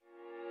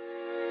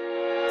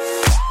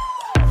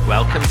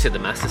Welcome to the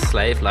Master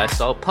Slave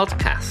Lifestyle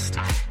Podcast.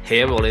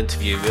 Here we'll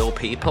interview real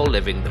people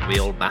living the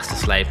real Master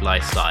Slave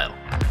lifestyle,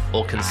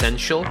 all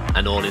consensual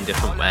and all in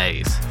different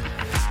ways.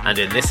 And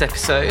in this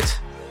episode,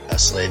 a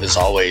slave is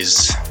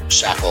always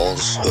shackled,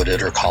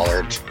 hooded, or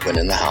collared when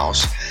in the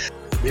house.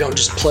 We don't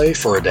just play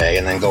for a day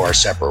and then go our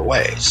separate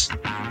ways.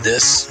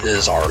 This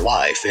is our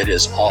life. It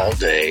is all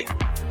day,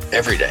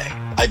 every day.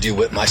 I do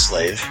whip my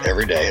slave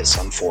every day in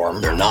some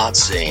form. They're not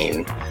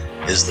seeing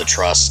is the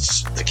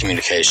trust, the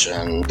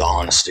communication, the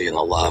honesty, and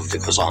the love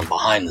that goes on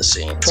behind the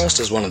scenes. Trust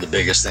is one of the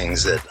biggest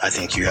things that I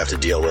think you have to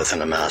deal with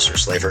in a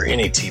master-slave or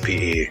any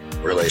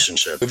TPE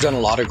relationship. We've done a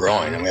lot of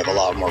growing, and we have a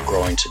lot more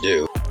growing to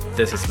do.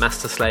 This is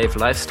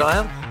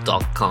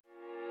masterslavelifestyle.com.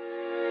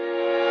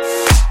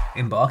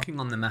 Embarking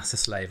on the Master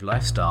Slave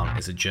lifestyle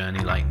is a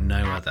journey like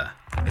no other.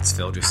 It's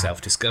filled with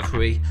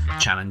self-discovery,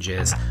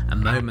 challenges,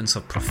 and moments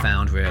of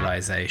profound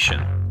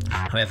realization.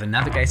 However,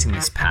 navigating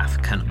this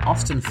path can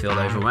often feel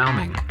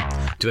overwhelming.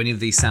 Do any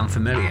of these sound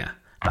familiar?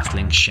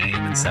 Battling shame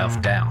and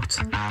self-doubt,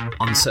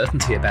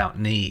 uncertainty about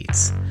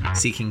needs,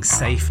 seeking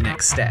safe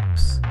next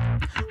steps.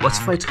 What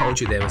if I told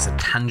you there was a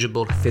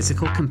tangible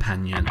physical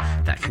companion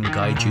that can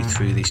guide you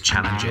through these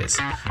challenges?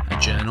 A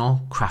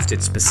journal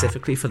crafted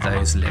specifically for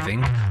those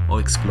living or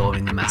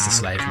exploring the Master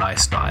Slave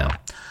lifestyle.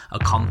 A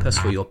compass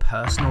for your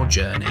personal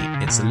journey.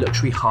 It's a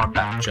luxury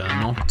hardback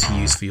journal to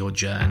use for your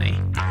journey.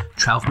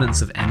 12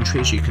 months of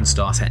entries you can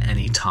start at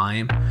any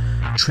time.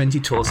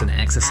 Trendy tools and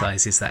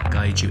exercises that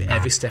guide you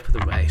every step of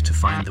the way to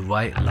find the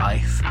right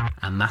life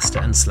and master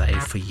and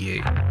slave for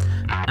you.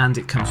 And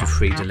it comes with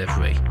free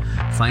delivery.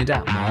 Find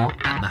out more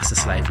at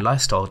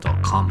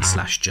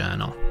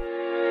masterslavelifestyle.com/journal.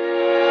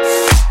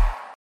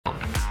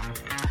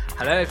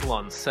 Hello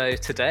everyone, so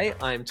today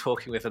I'm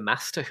talking with a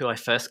master who I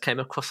first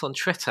came across on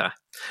Twitter.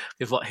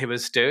 With what he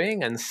was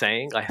doing and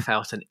saying, I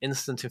felt an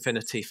instant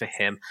affinity for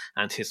him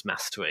and his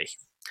mastery.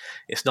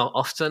 It's not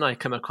often I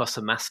come across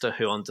a master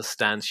who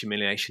understands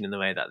humiliation in the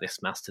way that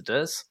this master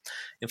does.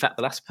 In fact,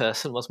 the last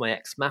person was my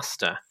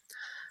ex-master.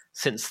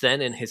 Since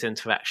then, in his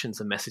interactions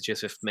and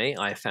messages with me,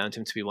 I have found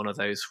him to be one of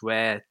those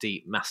rare,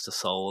 deep master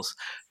souls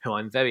who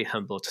I'm very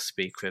humbled to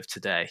speak with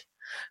today.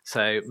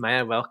 So may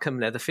I welcome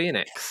Leather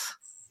Phoenix.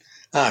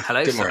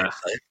 Hello, good sir. morning.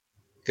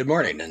 Good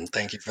morning, and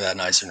thank you for that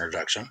nice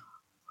introduction.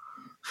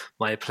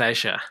 My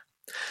pleasure.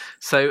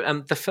 So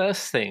the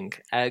first thing,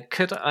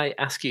 could I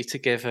ask you to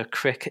give a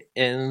quick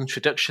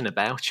introduction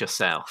about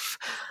yourself?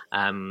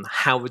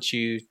 How would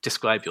you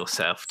describe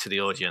yourself to the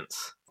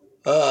audience?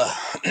 I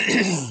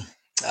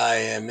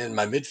am in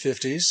my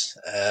mid-50s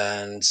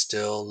and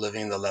still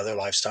living the leather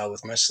lifestyle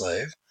with my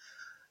slave.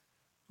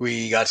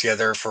 We got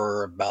together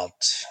for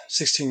about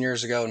 16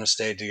 years ago and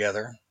stayed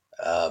together.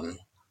 I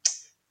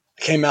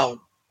came out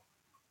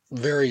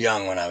very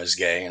young when I was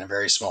gay in a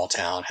very small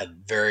town,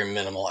 had very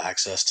minimal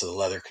access to the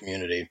leather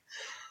community.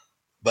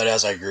 But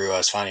as I grew, I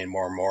was finding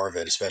more and more of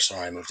it, especially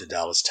when I moved to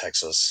Dallas,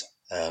 Texas.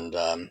 And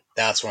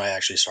that's when I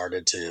actually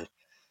started to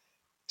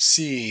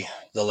see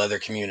the leather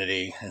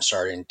community and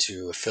starting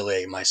to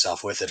affiliate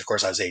myself with it. Of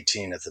course, I was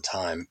 18 at the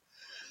time.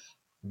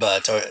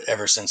 But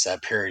ever since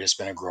that period, it's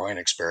been a growing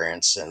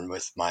experience. And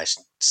with my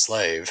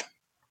slave,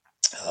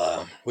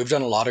 we've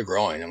done a lot of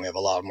growing, and we have a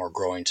lot more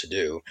growing to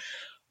do.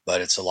 But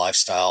it's a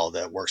lifestyle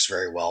that works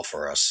very well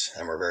for us,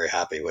 and we're very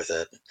happy with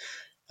it.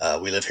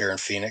 We live here in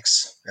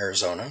Phoenix,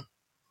 Arizona.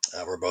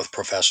 We're both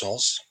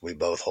professionals. We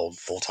both hold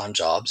full-time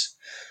jobs.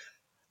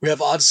 We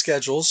have odd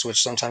schedules,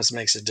 which sometimes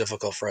makes it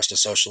difficult for us to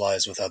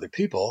socialize with other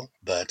people,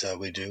 but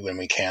we do when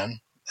we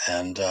can.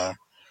 And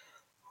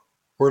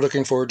we're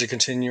looking forward to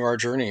continue our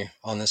journey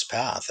on this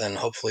path and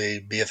hopefully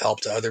be of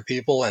help to other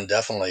people and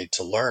definitely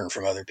to learn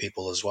from other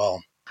people as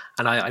well.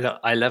 And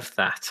I love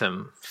that.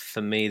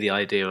 For me, the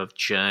idea of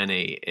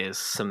journey is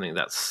something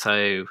that's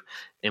so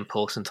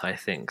important, I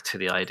think, to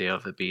the idea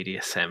of a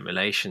BDSM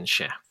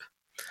relationship.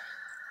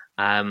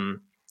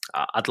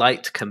 I'd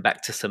like to come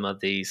back to some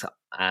of these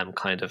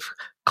kind of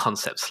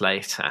concepts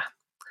later.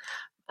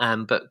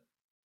 But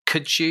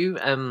could you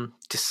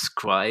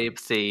describe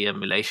the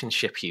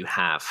relationship you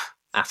have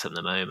at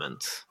the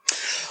moment?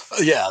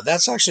 Yeah,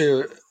 that's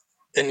actually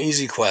an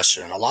easy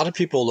question. A lot of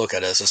people look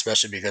at us,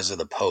 especially because of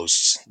the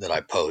posts that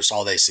I post.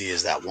 All they see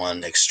is that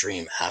one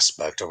extreme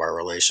aspect of our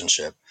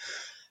relationship.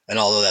 And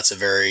although that's a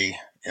very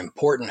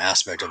important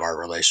aspect of our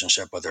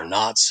relationship, what they're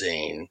not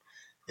seeing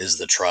is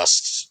the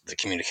trust, the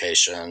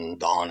communication,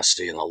 the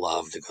honesty, and the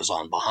love that goes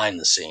on behind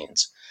the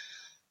scenes.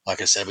 Like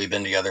I said, we've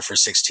been together for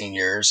 16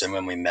 years. And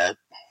when we met,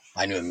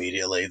 I knew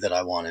immediately that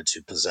I wanted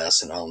to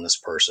possess and own this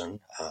person.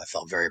 I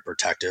felt very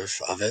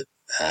protective of it.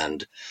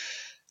 And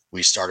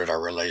we started our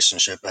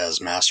relationship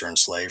as master and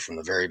slave from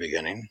the very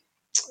beginning.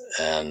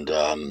 And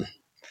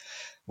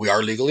we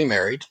are legally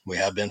married. We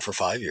have been for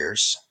 5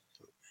 years.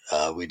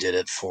 We did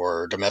it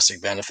for domestic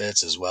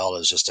benefits as well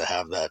as just to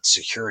have that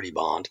security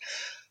bond.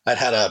 I'd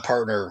had a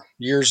partner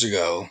years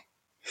ago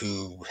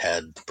who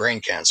had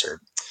brain cancer,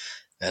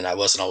 and I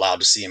wasn't allowed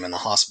to see him in the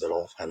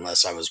hospital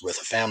unless I was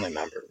with a family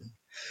member.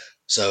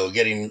 So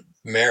getting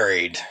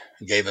married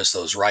gave us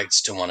those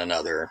rights to one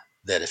another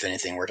that if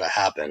anything were to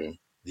happen,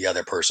 the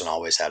other person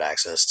always had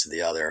access to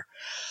the other.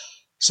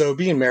 So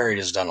being married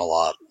has done a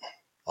lot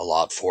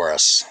for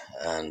us.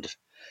 And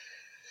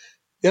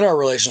in our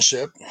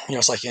relationship,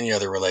 it's like any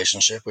other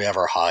relationship. We have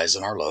our highs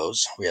and our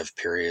lows. We have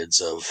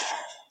periods of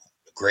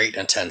great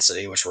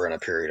intensity, which we're in a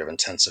period of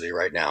intensity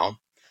right now.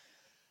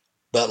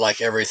 But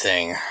like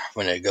everything,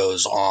 when it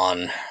goes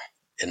on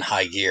in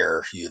high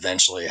gear, you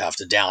eventually have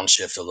to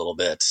downshift a little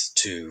bit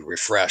to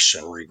refresh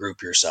and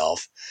regroup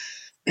yourself.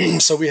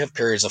 So we have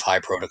periods of high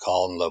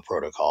protocol and low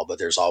protocol, but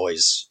there's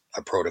always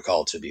a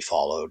protocol to be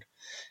followed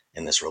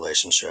in this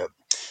relationship.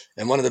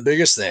 And one of the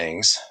biggest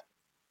things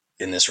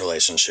in this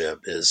relationship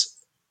is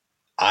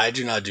I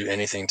do not do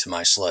anything to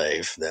my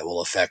slave that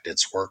will affect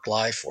its work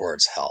life or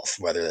its health,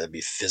 whether that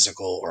be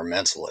physical or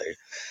mentally.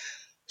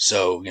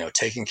 So,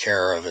 taking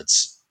care of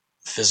its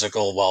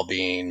physical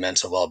well-being,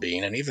 mental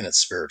well-being, and even its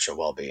spiritual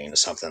well-being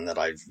is something that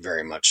I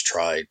very much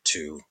try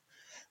to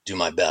do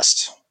my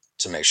best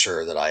to make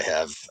sure that I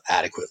have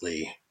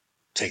adequately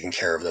taken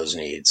care of those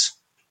needs.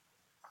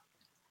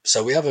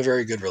 So we have a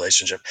very good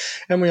relationship.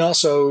 And we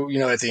also,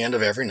 at the end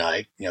of every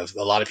night, a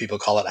lot of people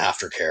call it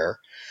aftercare.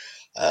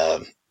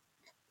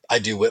 I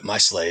do whip my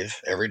slave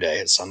every day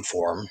in some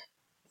form.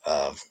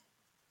 Uh,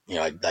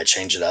 I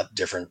change it up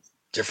different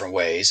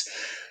ways.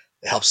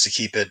 It helps to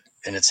keep it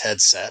in its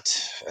headset.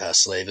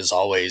 Slave is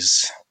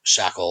always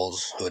shackled,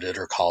 hooded,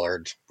 or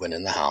collared when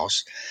in the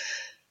house.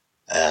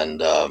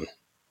 And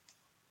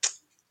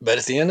but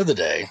at the end of the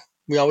day,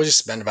 we always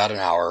spend about an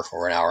hour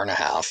or an hour and a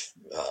half.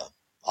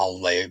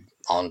 I'll lay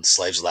on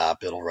Slave's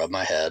lap. It'll rub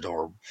my head,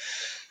 or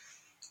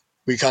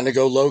we kind of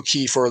go low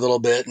key for a little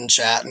bit and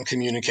chat and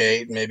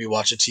communicate, maybe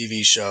watch a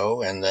TV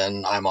show, and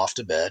then I'm off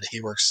to bed.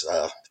 He works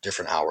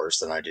different hours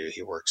than I do.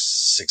 He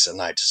works 6 at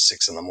night to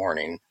 6 in the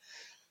morning.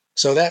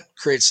 So that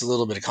creates a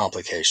little bit of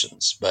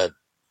complications, but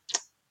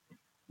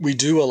we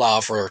do allow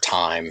for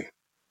time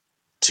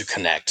to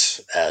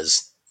connect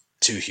as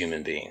two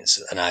human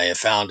beings. And I have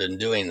found in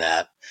doing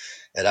that,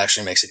 it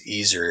actually makes it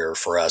easier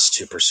for us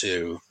to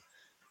pursue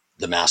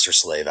the master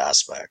slave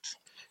aspect.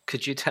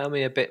 Could you tell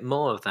me a bit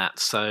more of that?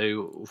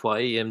 So,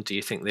 why do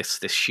you think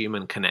this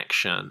human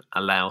connection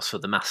allows for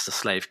the master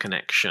slave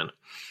connection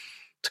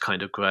to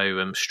kind of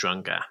grow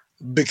stronger?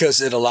 Because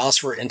it allows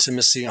for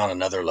intimacy on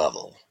another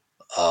level.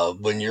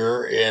 When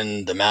you're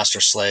in the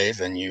master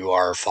slave and you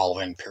are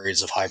following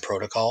periods of high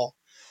protocol,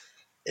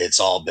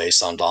 it's all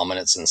based on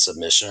dominance and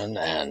submission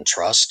and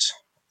trust.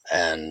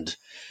 And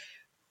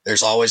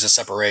there's always a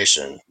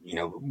separation,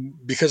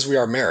 because we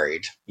are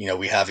married,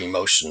 we have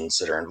emotions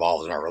that are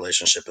involved in our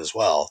relationship as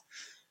well.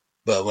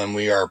 But when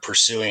we are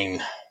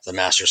pursuing the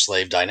master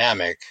slave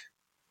dynamic,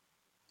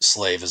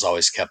 slave is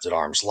always kept at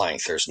arm's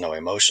length. There's no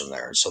emotion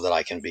there, so that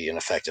I can be an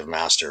effective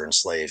master and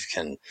slave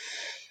can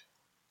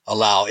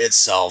allow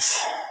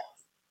itself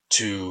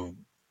to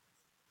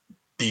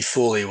be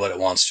fully what it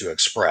wants to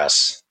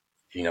express,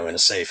 in a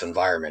safe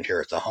environment here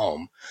at the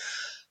home.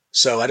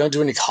 So I don't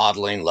do any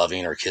coddling,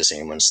 loving, or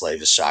kissing when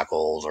slave is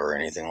shackled or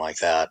anything like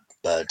that.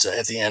 But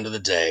at the end of the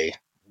day,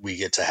 we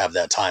get to have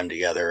that time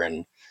together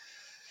and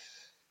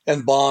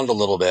bond a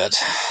little bit.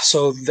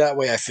 So that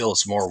way I feel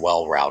it's more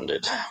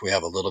well-rounded. We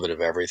have a little bit of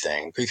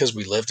everything. Because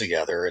we live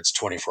together, it's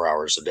 24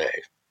 hours a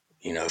day.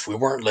 If we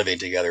weren't living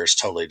together, it's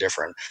totally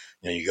different.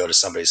 You go to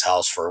somebody's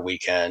house for a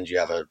weekend, you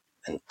have an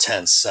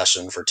intense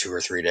session for 2 or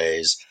 3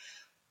 days,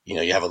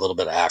 you have a little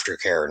bit of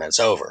aftercare and it's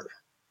over.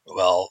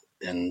 Well,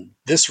 in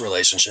this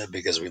relationship,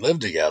 because we live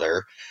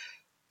together,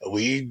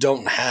 we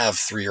don't have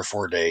 3 or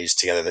 4 days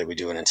together that we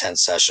do an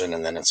intense session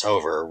and then it's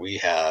over. We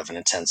have an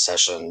intense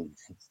session,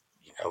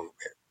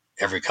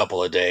 every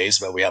couple of days,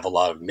 but we have a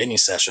lot of mini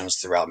sessions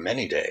throughout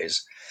many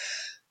days.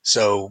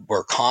 So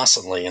we're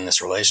constantly in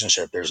this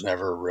relationship. There's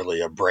never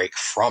really a break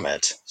from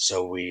it.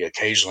 So we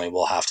occasionally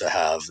will have to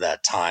have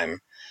that time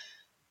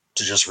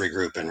to just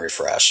regroup and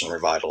refresh and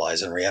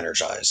revitalize and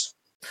re-energize.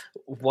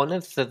 One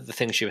of the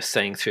things you were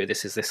saying through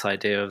this is this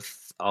idea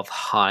of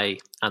high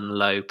and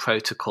low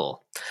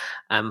protocol.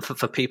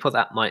 For people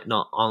that might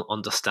not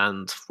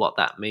understand what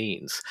that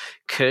means,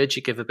 could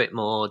you give a bit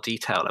more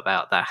detail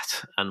about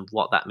that and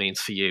what that means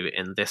for you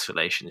in this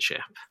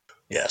relationship?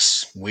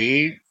 Yes,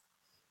 we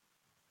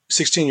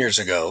 16 years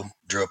ago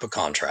drew up a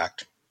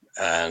contract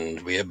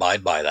and we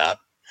abide by that.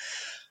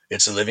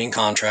 It's a living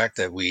contract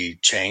that we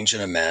change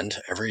and amend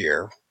every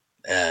year.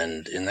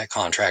 And in that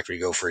contract, we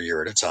go for a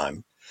year at a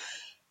time.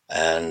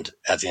 And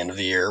at the end of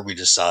the year, we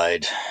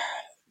decide,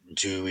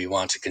 do we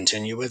want to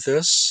continue with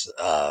this?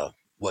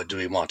 What do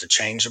we want to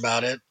change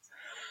about it?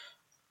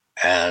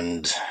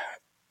 And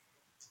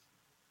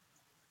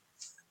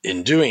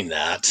in doing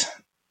that,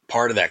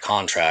 part of that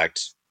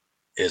contract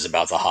is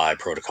about the high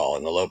protocol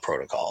and the low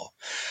protocol.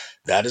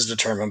 That is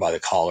determined by the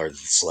collar that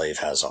the slave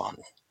has on.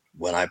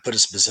 When I put a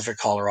specific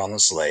collar on the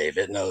slave,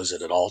 it knows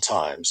that at all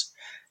times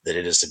that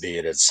it is to be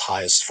at its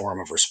highest form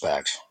of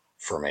respect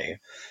for me.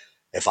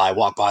 If I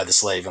walk by the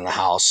slave in the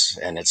house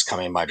and it's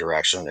coming my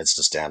direction, it's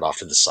to stand off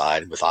to the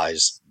side with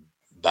eyes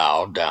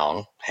bowed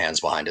down, hands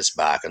behind its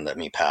back, and let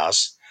me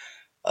pass.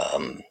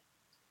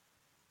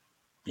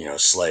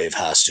 slave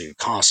has to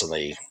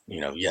constantly,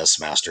 yes,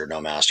 master,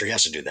 no master. He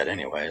has to do that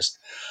anyways.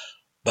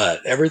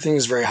 But everything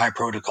is very high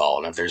protocol.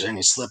 And if there's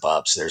any slip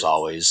ups, there's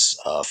always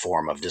a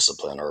form of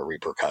discipline or a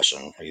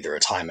repercussion, either a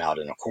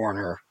timeout in a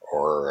corner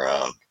or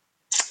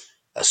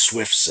a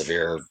swift,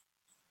 severe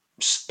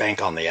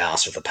spank on the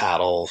ass with a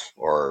paddle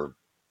or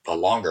a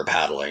longer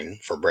paddling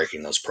for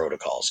breaking those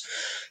protocols.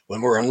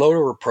 When we're in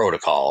lower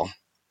protocol,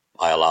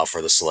 I allow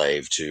for the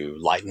slave to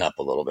lighten up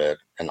a little bit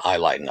and I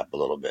lighten up a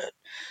little bit.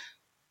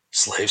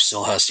 Slave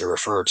still has to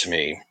refer to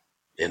me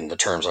in the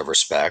terms of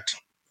respect,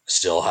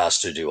 still has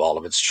to do all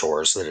of its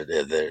chores that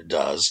it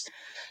does.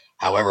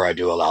 However, I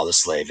do allow the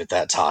slave at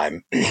that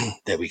time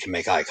that we can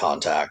make eye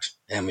contact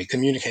and we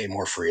communicate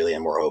more freely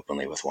and more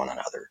openly with one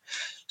another.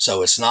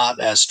 So it's not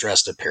as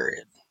stressed a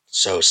period.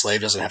 So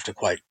slave doesn't have to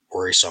quite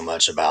worry so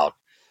much about,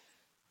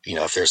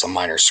 if there's a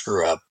minor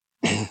screw up,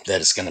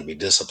 that it's going to be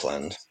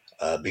disciplined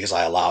because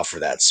I allow for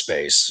that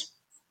space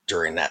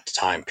during that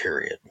time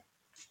period.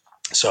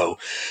 So,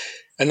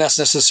 and that's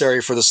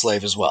necessary for the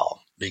slave as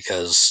well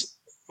because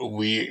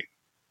we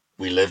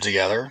live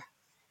together.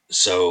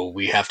 So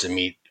we have to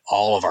meet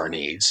all of our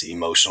needs,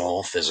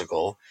 emotional,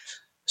 physical.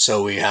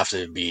 So we have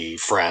to be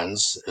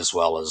friends as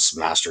well as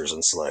masters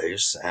and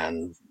slaves,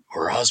 and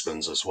we're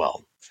husbands as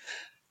well.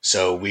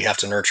 So we have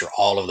to nurture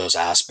all of those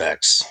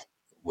aspects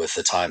with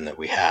the time that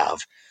we have.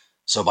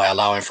 So by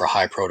allowing for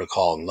high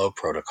protocol and low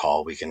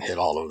protocol, we can hit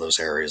all of those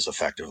areas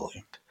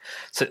effectively.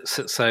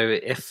 So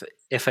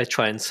if I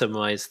try and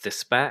summarize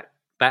this back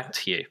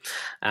to you,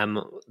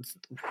 um,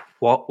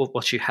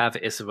 what you have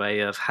is a way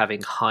of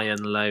having high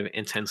and low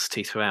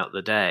intensity throughout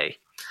the day,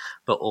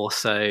 but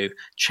also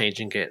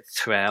changing it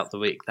throughout the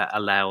week that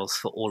allows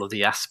for all of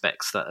the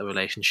aspects that a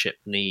relationship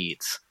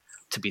needs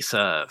to be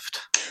served.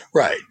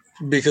 Right.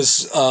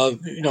 Because,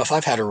 if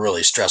I've had a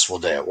really stressful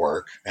day at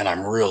work and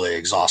I'm really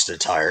exhausted,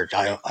 tired,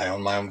 I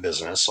own my own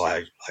business, so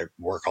I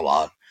work a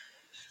lot.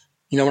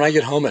 When I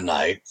get home at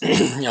night,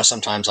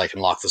 sometimes I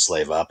can lock the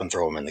slave up and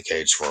throw him in the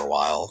cage for a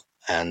while.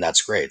 And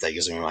that's great. That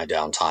gives me my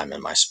downtime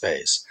and my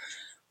space.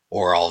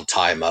 Or I'll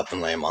tie him up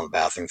and lay him on the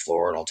bathroom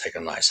floor and I'll take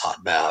a nice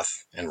hot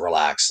bath and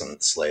relax, and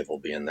the slave will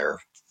be in there,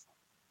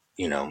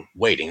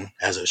 waiting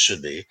as it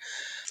should be.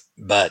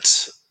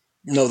 But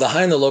no, the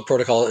high and the low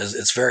protocol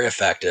it's very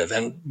effective.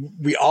 And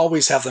we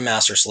always have the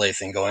master slave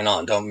thing going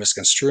on. Don't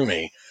misconstrue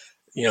me.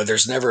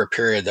 There's never a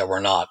period that we're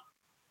not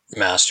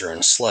master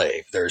and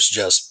slave. There's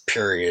just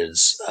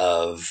periods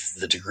of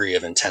the degree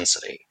of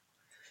intensity.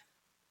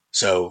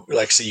 So,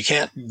 like I said, you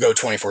can't go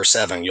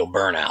 24/7. You'll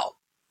burn out.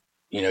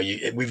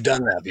 We've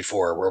done that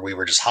before where we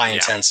were just high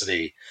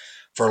intensity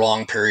for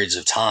long periods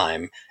of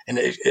time, and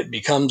it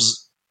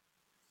becomes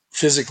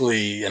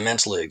physically and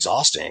mentally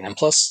exhausting. And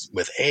plus,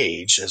 with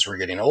age, as we're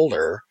getting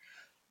older,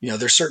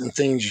 there's certain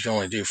things you can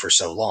only do for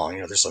so long.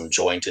 There's some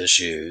joint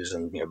issues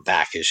and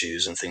back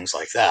issues and things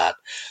like that.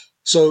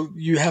 So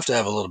you have to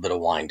have a little bit of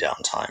wind down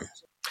time.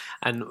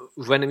 And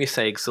when we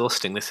say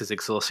exhausting, this is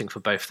exhausting for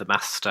both the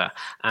master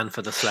and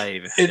for the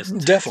slave.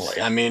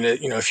 Definitely. I mean,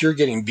 if you're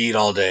getting beat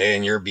all day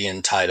and you're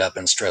being tied up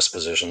in stress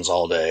positions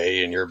all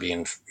day and you're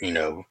being,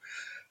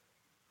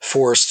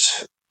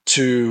 forced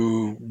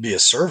to be a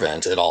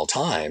servant at all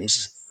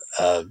times,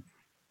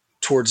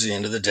 towards the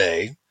end of the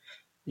day,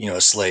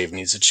 a slave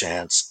needs a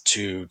chance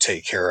to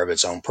take care of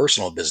its own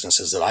personal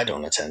businesses that I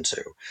don't attend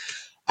to.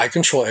 I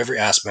control every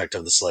aspect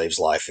of the slave's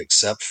life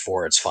except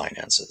for its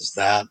finances.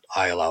 That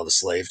I allow the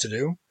slave to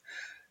do.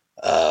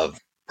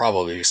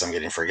 Probably because I'm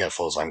getting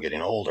forgetful as I'm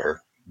getting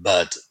older.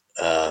 But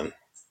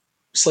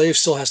slave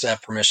still has to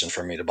have permission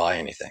for me to buy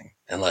anything,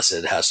 unless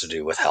it has to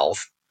do with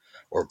health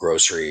or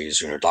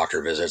groceries,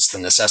 doctor visits, the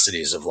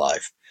necessities of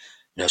life.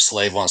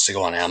 Slave wants to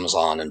go on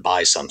Amazon and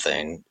buy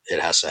something,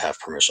 it has to have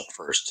permission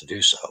first to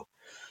do so.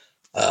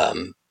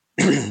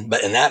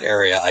 But in that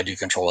area, I do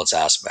control its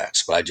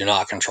aspects, but I do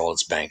not control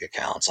its bank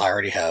accounts. I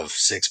already have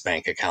 6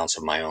 bank accounts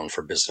of my own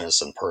for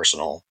business and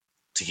personal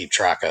to keep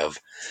track of.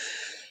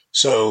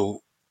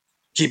 So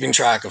keeping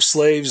track of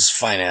slaves'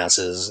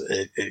 finances,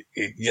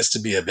 it gets to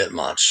be a bit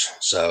much.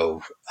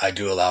 So I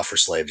do allow for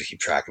slave to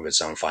keep track of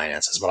its own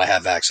finances, but I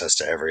have access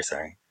to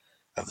everything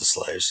of the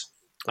slaves.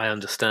 I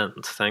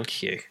understand.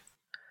 Thank you.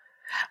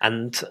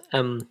 And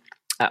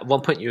at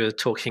one point you were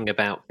talking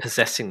about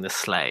possessing the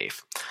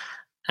slave.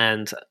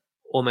 And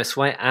almost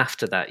right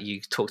after that, you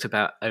talked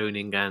about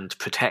owning and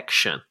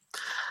protection.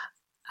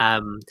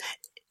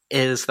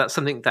 Is that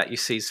something that you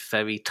see is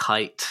very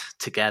tight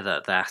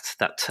together,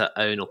 that to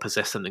own or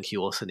possess something,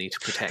 you also need to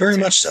protect Very it?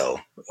 much so.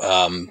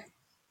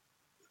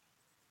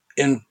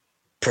 In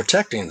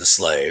protecting the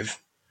slave,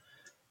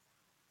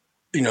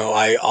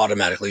 I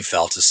automatically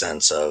felt a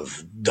sense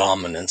of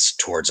dominance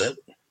towards it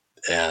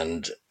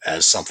and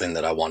as something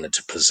that I wanted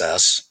to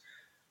possess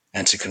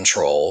and to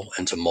control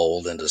and to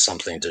mold into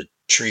something to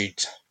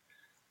treat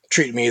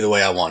me the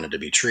way I wanted to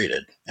be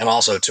treated, and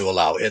also to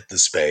allow it the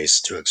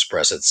space to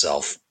express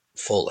itself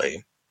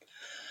fully.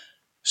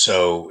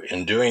 So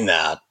in doing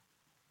that,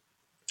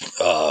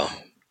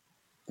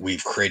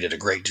 we've created a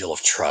great deal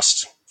of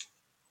trust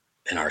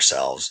in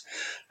ourselves.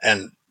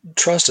 And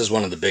Trust is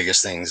one of the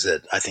biggest things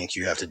that I think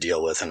you have to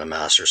deal with in a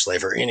master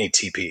slave or any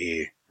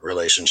TPE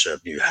relationship.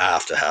 You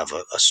have to have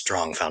a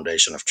strong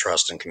foundation of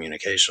trust and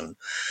communication.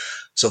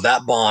 So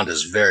that bond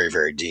is very,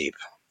 very deep.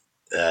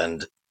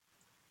 And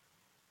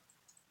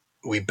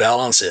we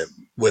balance it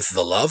with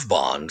the love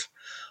bond.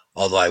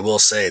 Although I will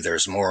say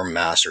there's more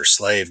master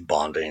slave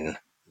bonding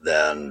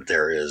than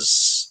there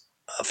is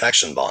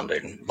affection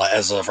bonding.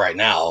 As of right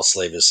now,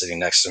 slave is sitting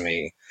next to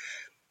me,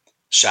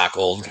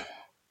 shackled,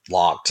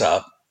 locked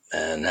up,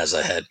 and has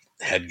a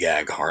head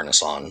gag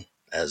harness on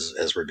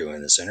as we're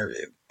doing this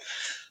interview.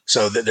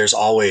 So there's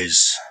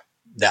always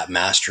that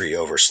mastery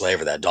over slave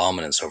or that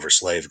dominance over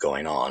slave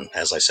going on.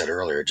 As I said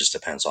earlier, it just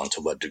depends on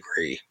to what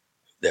degree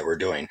that we're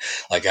doing.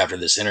 Like after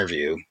this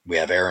interview, we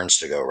have errands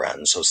to go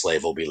run. So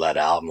slave will be let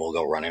out and we'll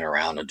go running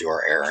around and do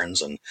our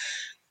errands. And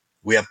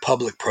we have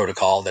public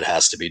protocol that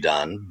has to be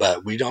done,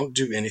 but we don't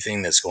do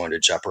anything that's going to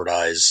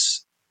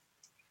jeopardize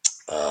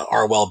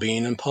our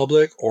well-being in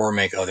public or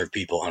make other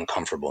people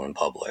uncomfortable in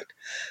public.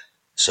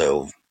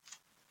 So,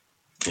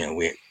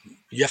 you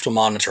have to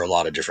monitor a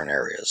lot of different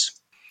areas.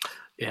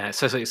 Yeah,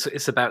 so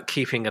it's about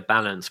keeping a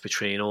balance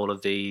between all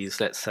of these,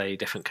 let's say,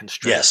 different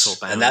constraints or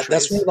Yes, and that's one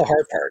boundaries, of the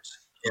hard parts.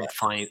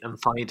 Yeah,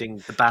 and finding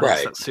the balance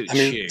right. that I suits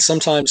mean, you.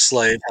 sometimes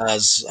slave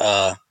has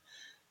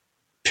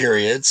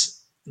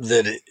periods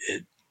that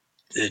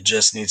it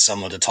just needs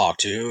someone to talk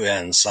to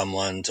and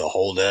someone to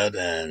hold it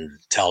and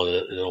tell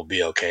it it'll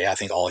be okay. I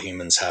think all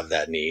humans have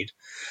that need.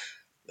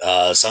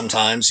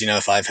 Sometimes,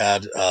 if I've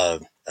had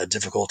a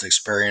difficult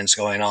experience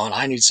going on,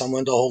 I need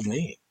someone to hold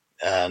me.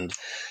 And,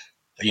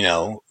 you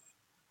know,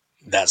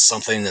 that's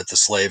something that the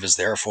slave is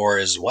there for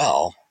as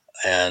well.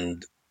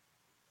 And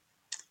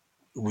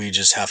we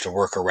just have to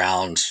work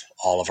around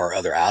all of our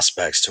other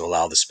aspects to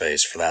allow the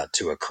space for that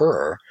to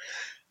occur,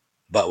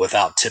 but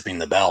without tipping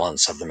the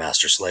balance of the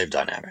master slave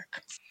dynamic.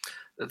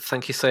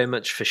 Thank you so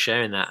much for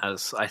sharing that,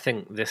 as I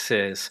think this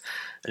is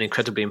an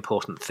incredibly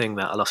important thing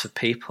that a lot of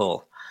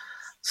people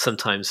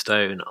sometimes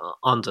don't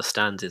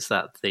understand, is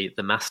that the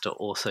master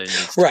also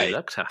needs to be Right.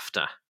 looked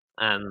after,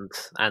 and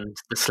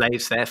the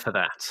slave's there for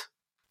that.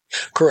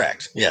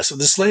 Correct. Yeah. So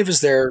the slave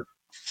is there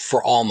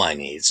for all my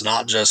needs,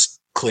 not just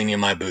cleaning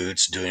my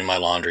boots, doing my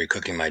laundry,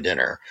 cooking my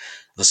dinner.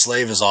 The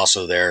slave is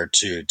also there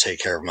to take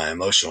care of my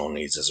emotional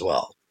needs as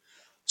well.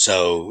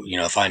 So,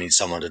 if I need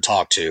someone to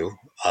talk to,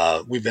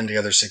 we've been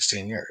together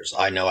 16 years.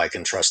 I know I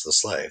can trust the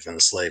slave, and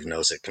the slave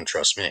knows it can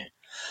trust me.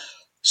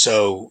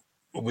 So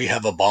we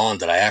have a bond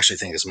that I actually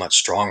think is much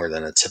stronger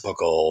than a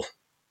typical,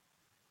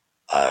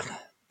 uh,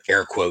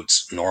 air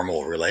quotes,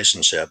 normal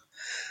relationship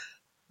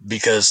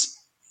because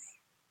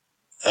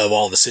of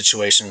all the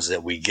situations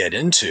that we get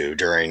into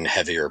during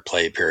heavier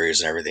play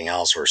periods and everything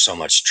else where so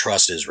much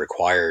trust is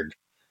required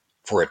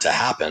for it to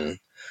happen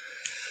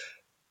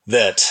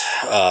that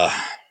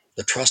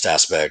the trust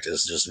aspect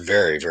is just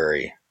very,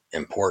 very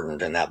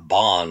important. And that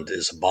bond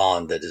is a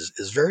bond that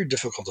is very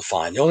difficult to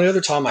find. The only other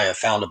time I have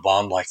found a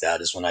bond like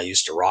that is when I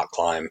used to rock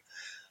climb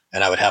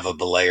and I would have a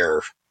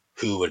belayer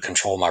who would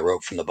control my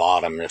rope from the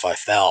bottom. And if I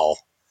fell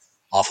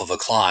off of a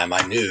climb,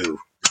 I knew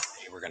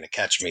they were going to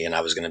catch me and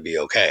I was going to be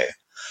okay.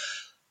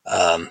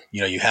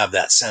 You have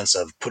that sense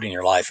of putting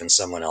your life in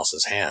someone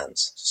else's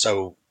hands.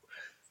 So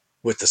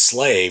with the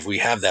slave, we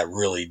have that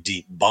really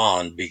deep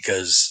bond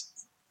because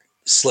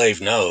slave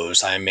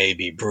knows I may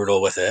be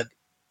brutal with it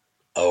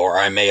or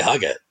I may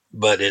hug it,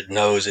 but it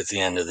knows at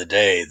the end of the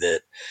day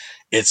that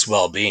its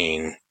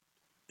well-being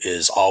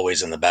is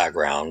always in the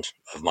background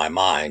of my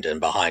mind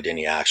and behind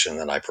any action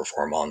that I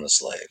perform on the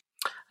slave.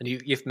 And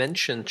you've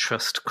mentioned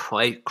trust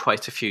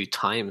quite a few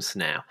times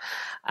now.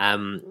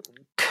 Um,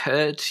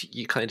 could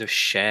you kind of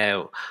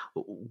share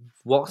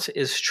what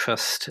is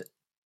trust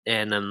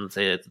in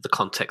the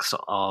context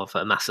of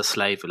a master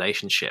slave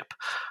relationship?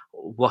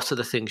 What are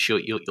the things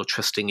you're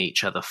trusting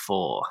each other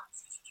for?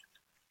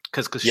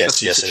 Because Yes,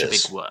 trust is yes, it such a big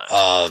is.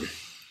 word.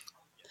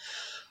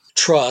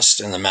 Trust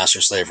in the master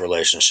slave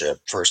relationship,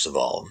 first of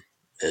all,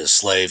 is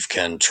slave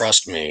can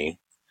trust me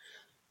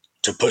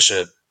to push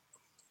it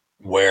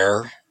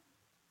where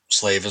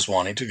slave is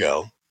wanting to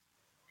go,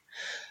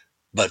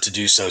 but to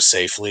do so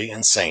safely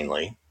and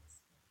sanely,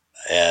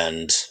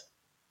 and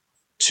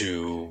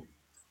to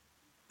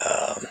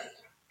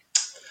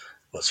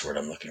what's the word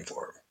I'm looking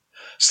for?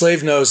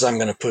 Slave knows I'm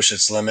going to push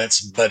its limits,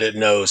 but it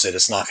knows that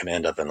it's not going to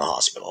end up in the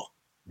hospital.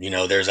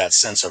 There's that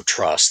sense of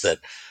trust that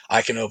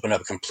I can open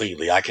up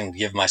completely. I can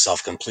give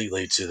myself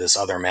completely to this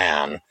other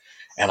man,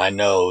 and I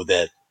know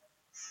that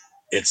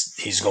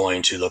he's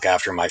going to look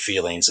after my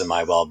feelings and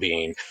my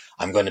well-being.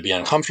 I'm going to be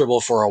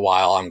uncomfortable for a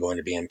while. I'm going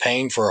to be in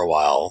pain for a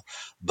while,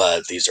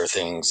 but these are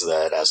things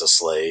that as a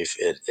slave,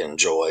 it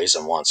enjoys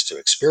and wants to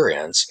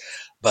experience.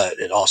 But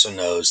it also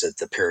knows that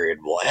the period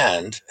will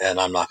end and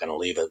I'm not going to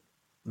leave it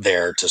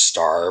there to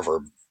starve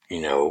or,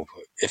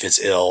 if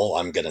it's ill,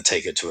 I'm going to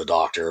take it to a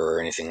doctor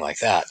or anything like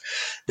that.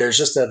 There's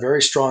just a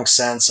very strong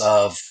sense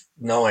of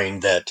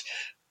knowing that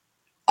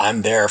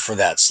I'm there for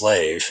that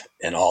slave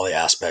in all the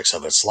aspects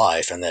of its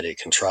life and that it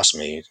can trust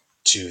me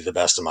to the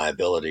best of my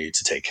ability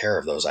to take care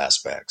of those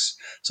aspects.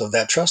 So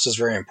that trust is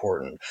very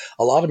important.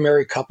 A lot of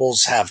married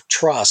couples have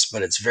trust,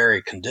 but it's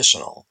very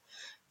conditional.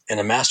 In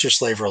a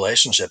master-slave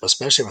relationship,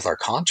 especially with our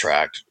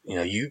contract,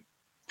 you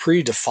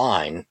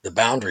predefine the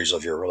boundaries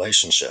of your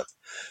relationship.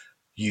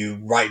 You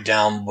write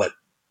down what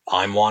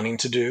I'm wanting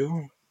to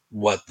do,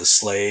 what the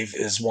slave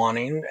is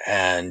wanting,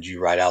 and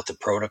you write out the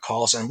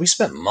protocols. And we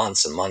spent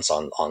months and months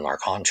on our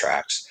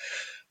contracts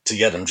to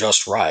get them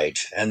just right.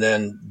 And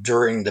then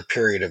during the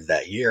period of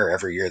that year,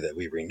 every year that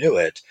we renew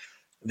it,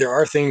 there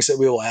are things that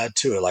we will add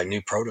to it, like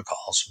new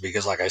protocols,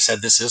 because like I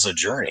said, this is a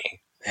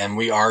journey. And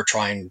we are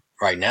trying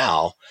right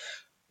now,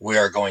 we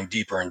are going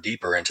deeper and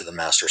deeper into the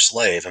master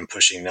slave and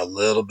pushing a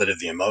little bit of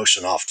the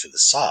emotion off to the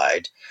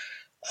side.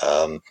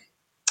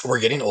 We're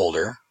getting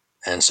older.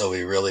 And so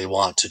we really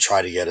want to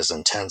try to get as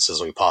intense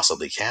as we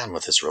possibly can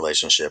with this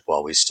relationship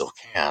while we still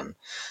can.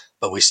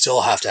 But we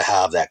still have to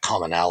have that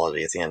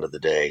commonality at the end of the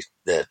day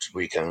that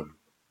we can,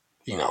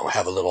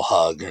 have a little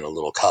hug and a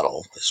little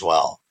cuddle as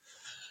well.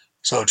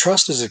 So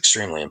trust is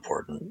extremely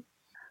important.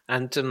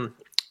 And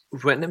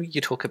when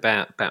you talk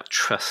about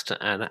trust,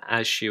 and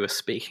as you were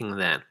speaking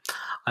then,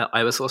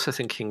 I was also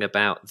thinking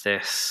about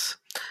this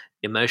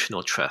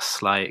emotional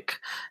trust. Like,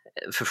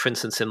 for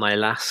instance, in my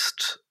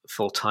last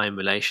full-time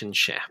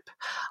relationship,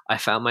 I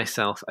found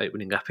myself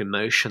opening up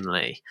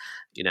emotionally,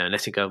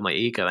 letting go of my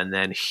ego, and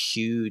then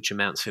huge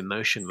amounts of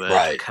emotion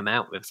would come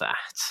out with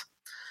that.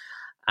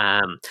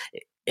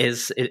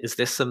 Is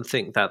this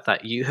something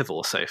that you have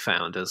also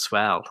found as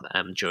well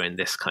during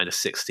this kind of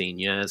 16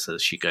 years,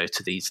 as you go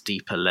to these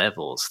deeper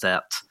levels,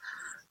 that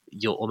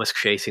you're almost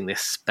creating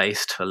this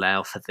space to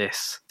allow for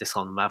this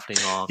unraveling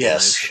of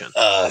emotion?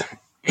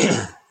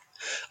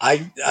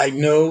 I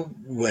know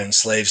when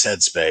Slave's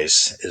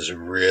Headspace is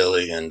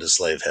really into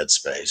Slave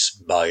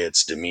Headspace by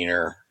its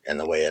demeanor and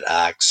the way it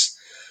acts,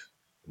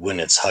 when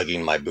it's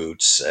hugging my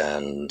boots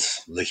and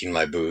licking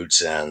my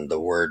boots and the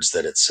words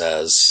that it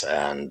says,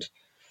 and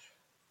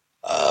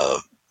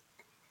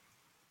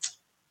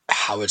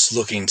how it's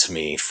looking to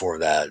me for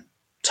that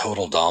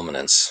total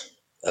dominance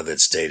of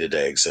its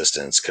day-to-day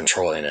existence,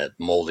 controlling it,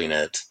 molding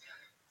it,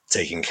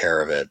 taking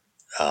care of it.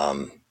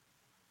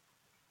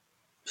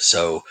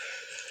 So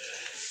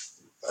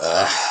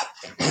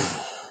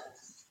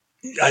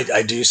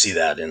I do see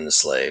that in the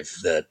slave,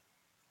 that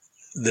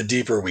the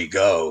deeper we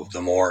go,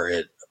 the more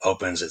it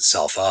opens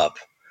itself up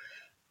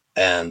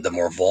and the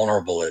more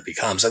vulnerable it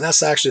becomes. And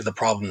that's actually the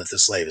problem that the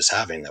slave is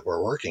having, that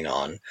we're working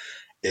on,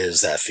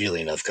 is that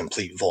feeling of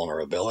complete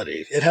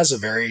vulnerability. It has a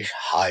very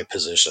high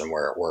position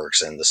where it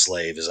works, and the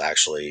slave is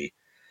actually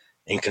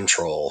in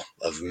control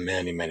of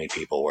many, many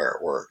people where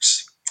it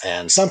works.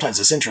 And sometimes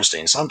it's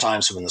interesting.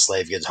 Sometimes when the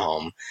slave gets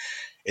home,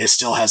 it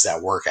still has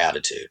that work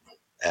attitude,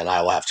 and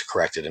I will have to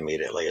correct it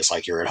immediately. It's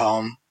like, you're at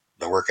home,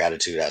 the work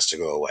attitude has to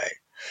go away.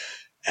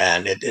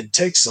 And it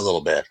takes a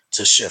little bit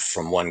to shift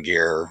from one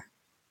gear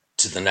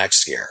to the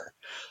next gear.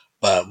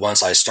 But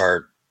once I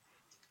start,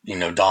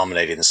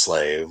 dominating the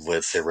slave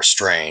with the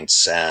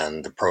restraints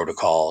and the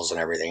protocols and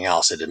everything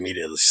else, it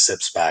immediately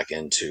slips back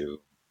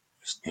into,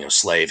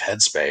 slave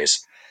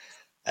headspace.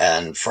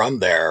 And from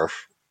there,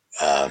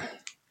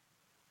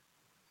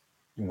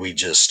 we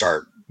just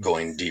start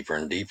going deeper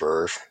and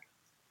deeper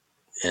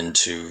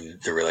into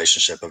the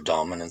relationship of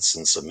dominance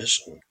and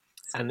submission.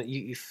 And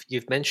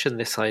you've mentioned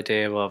this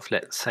idea of,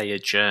 let's say, a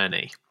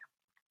journey.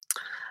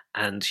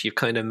 And you've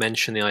kind of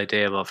mentioned the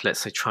idea of, let's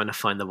say, trying to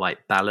find the right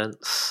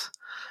balance,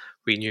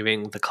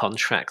 renewing the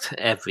contract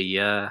every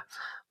year,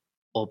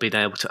 or being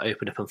able to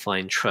open up and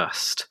find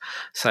trust.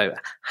 So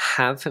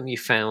haven't you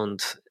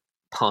found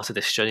part of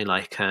this journey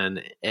like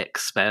an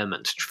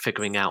experiment,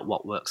 figuring out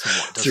what works and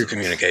what doesn't? Through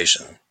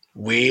communication.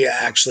 We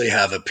actually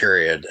have a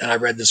period, and I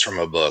read this from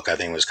a book, I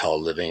think it was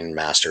called Living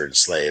Master and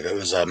Slave. It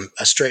was a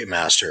straight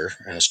master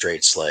and a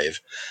straight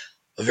slave.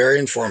 A very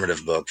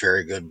informative book,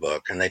 very good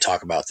book. And they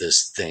talk about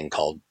this thing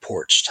called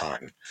porch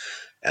time.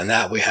 And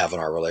that we have in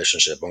our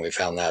relationship, and we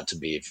found that to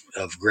be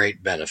of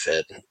great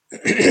benefit.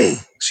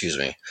 Excuse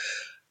me.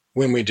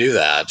 When we do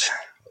that,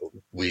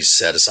 we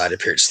set aside a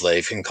period.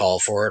 Slave can call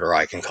for it, or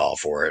I can call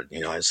for it.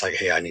 It's like,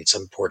 hey, I need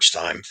some porch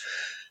time.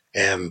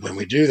 And when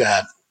we do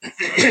that,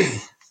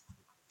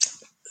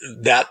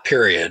 that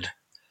period,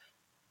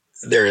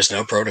 there is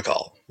no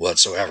protocol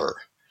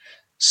whatsoever.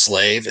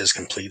 Slave is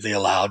completely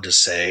allowed to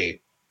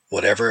say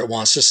whatever it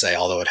wants to say,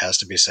 although it has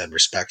to be said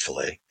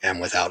respectfully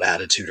and without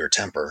attitude or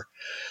temper.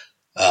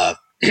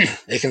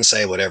 It can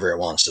say whatever it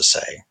wants to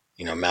say.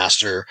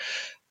 Master,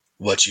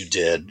 what you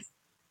did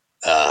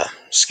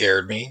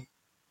scared me.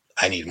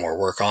 I need more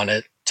work on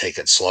it. Take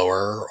it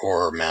slower.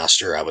 Or,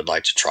 master, I would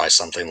like to try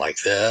something like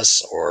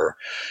this. Or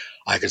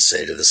I could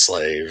say to the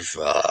slave,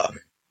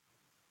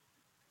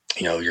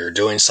 you're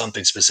doing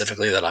something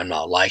specifically that I'm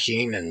not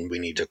liking, and we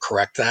need to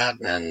correct that.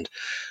 And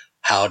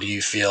how do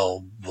you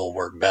feel will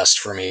work best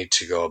for me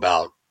to go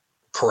about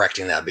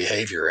correcting that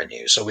behavior in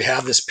you? So we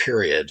have this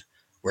period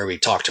where we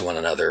talk to one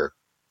another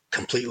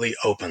completely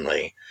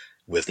openly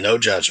with no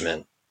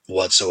judgment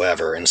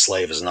whatsoever. And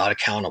slave is not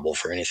accountable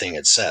for anything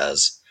it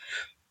says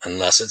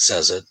unless it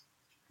says it.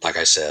 like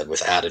I said,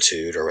 with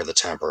attitude or with a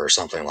temper or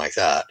something like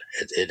that.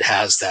 It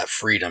has that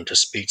freedom to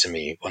speak to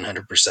me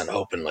 100%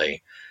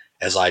 openly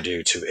as I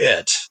do to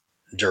it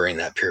during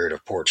that period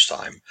of porch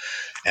time.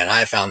 And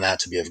I found that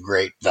to be of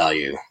great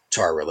value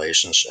to our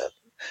relationship.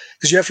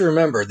 Because you have to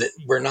remember that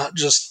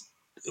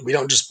we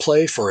don't just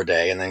play for a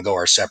day and then go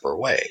our separate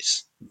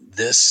ways.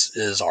 This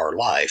is our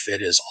life.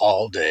 It is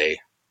all day,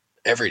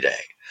 every day.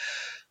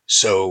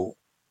 So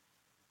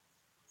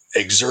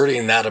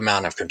exerting that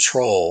amount of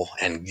control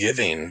and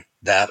giving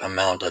that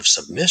amount of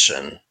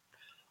submission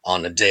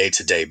on a day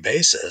to day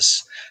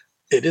basis,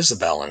 it is a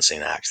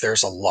balancing act.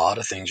 There's a lot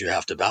of things you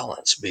have to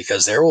balance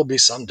because there will be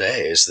some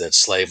days that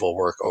slave will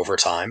work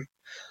overtime.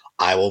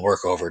 I will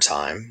work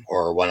overtime,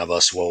 or one of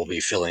us will be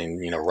feeling,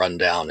 run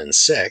down and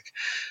sick.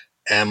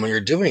 And when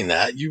you're doing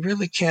that, you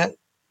really can't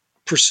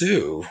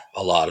pursue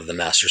a lot of the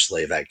master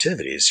slave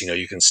activities.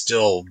 You can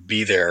still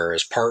be there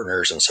as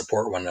partners and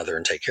support one another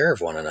and take care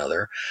of one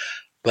another.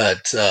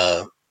 But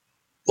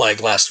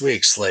like last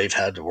week, Slave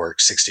had to work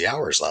 60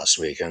 hours last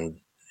week, and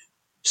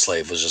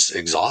Slave was just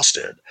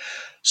exhausted.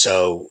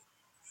 So,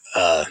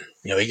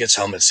 he gets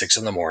home at 6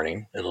 in the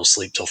morning. It'll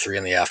sleep till 3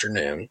 in the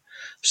afternoon.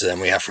 So then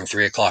we have from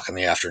 3 o'clock in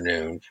the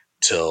afternoon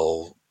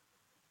till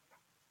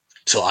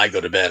I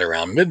go to bed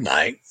around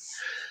midnight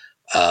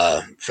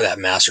for that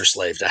master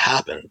slave to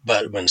happen.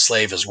 But when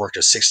Slave has worked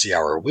a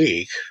 60-hour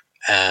week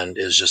and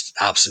is just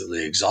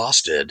absolutely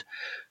exhausted,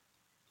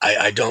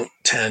 I don't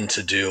tend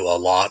to do a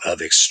lot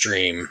of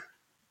extreme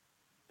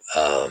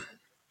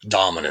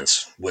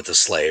dominance with the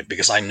slave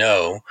because I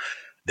know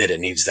that it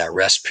needs that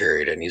rest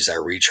period. It needs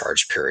that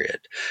recharge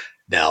period.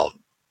 Now,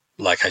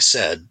 like I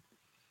said,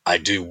 I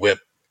do whip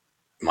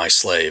my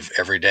slave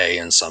every day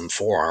in some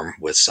form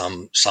with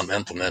some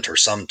implement or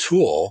some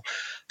tool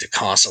to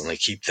constantly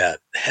keep that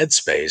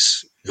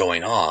headspace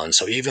going on.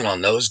 So even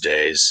on those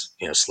days,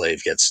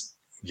 slave gets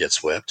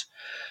whipped.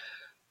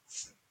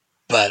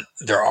 But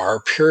there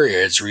are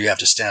periods where you have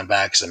to stand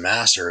back as a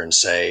master and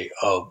say,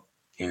 oh,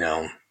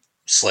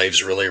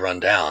 slave's really run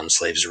down,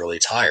 slave's really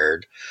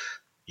tired.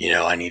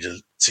 I need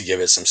to give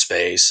it some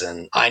space,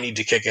 and I need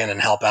to kick in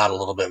and help out a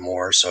little bit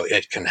more so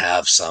it can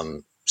have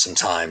some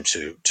time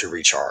to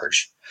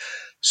recharge.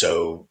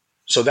 So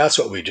that's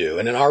what we do.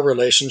 And in our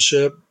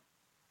relationship,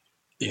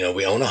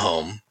 we own a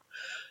home.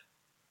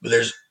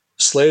 There's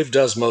Slave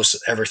does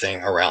most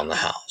everything around the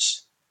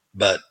house.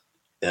 But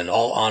in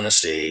all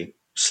honesty,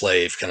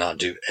 Slave cannot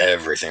do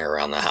everything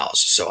around the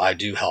house. So I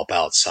do help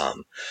out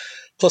some.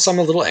 Plus, I'm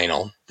a little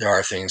anal. There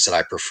are things that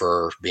I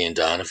prefer being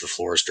done. If the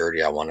floor is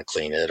dirty, I want to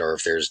clean it. Or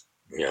if there's,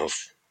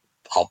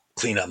 I'll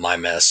clean up my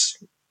mess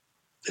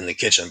in the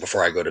kitchen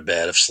before I go to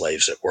bed if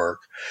Slave's at work.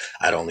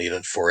 I don't leave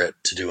it for it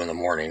to do in the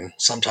morning.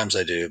 Sometimes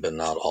I do, but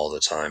not all the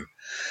time.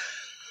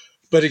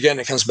 But again,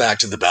 it comes back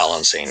to the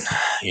balancing,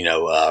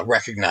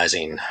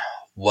 recognizing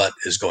what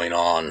is going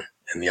on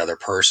in the other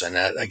person.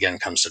 That again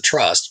comes to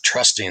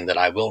trusting that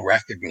I will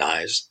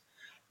recognize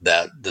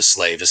that the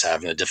slave is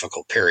having a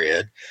difficult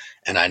period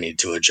and I need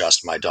to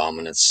adjust my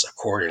dominance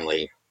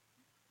accordingly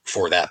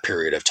for that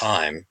period of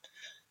time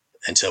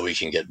until we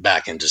can get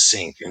back into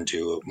sync and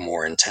do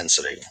more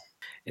intensity.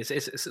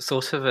 It's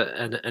sort of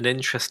an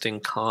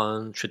interesting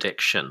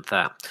contradiction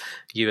that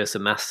you as a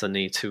master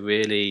need to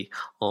really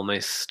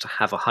almost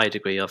have a high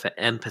degree of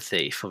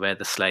empathy for where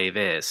the slave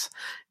is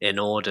in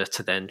order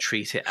to then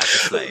treat it as a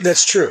slave.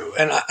 That's true.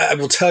 And I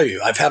will tell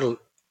you, I've had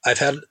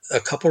a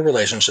couple of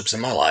relationships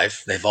in my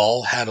life. They've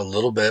all had a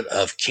little bit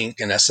of kink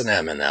and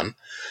S&M in them,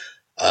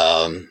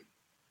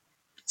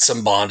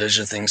 some bondage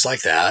and things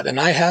like that.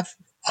 And I have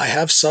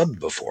subbed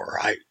before.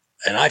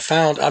 I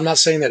found, I'm not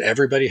saying that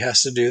everybody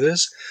has to do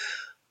this,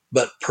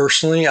 but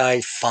personally,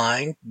 I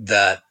find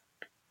that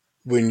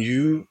when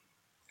you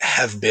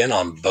have been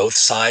on both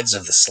sides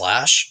of the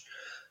slash,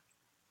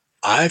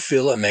 I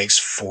feel it makes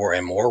for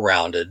a more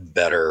rounded,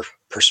 better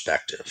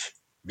perspective.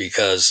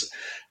 Because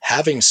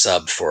having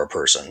subbed for a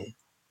person,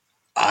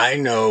 I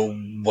know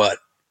or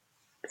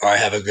I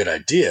have a good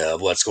idea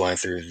of what's going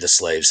through the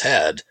slave's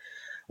head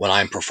when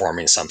I'm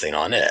performing something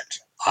on it.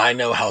 I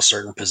know how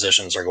certain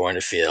positions are going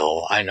to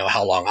feel. I know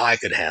how long I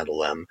could handle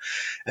them.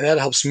 And that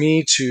helps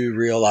me to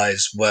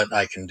realize what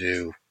I can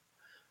do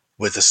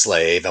with the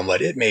slave and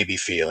what it may be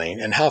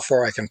feeling and how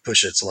far I can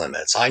push its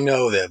limits. I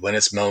know that when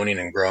it's moaning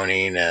and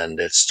groaning and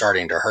it's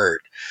starting to hurt,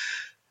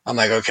 I'm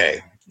like,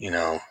 okay,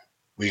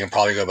 we can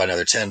probably go about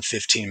another 10,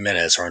 15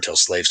 minutes or until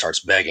slave starts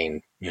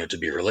begging, to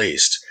be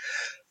released.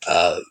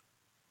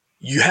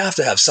 You have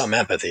to have some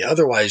empathy.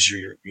 Otherwise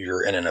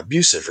you're in an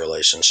abusive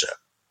relationship.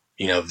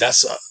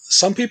 That's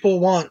some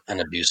people want an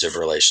abusive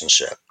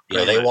relationship.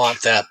 They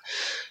want that,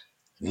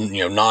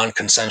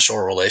 non-consensual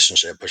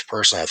relationship, which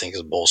personally I think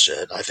is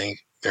bullshit. I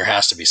think there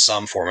has to be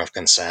some form of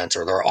consent,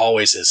 or there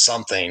always is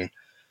something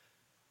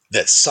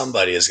that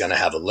somebody is going to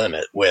have a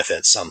limit with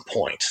at some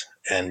point.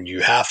 And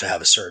you have to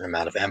have a certain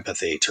amount of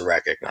empathy to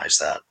recognize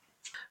that.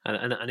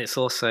 And it's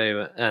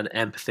also an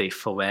empathy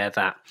for where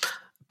that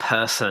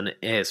person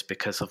is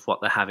because of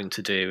what they're having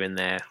to do in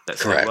their,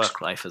 let's say,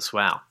 work life as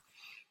well.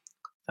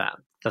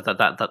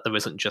 That there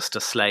isn't just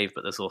a slave,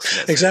 but there's also,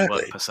 let's say, a work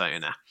Exactly.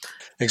 persona.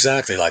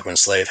 Exactly. Like when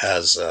slave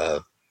has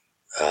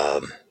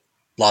um,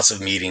 lots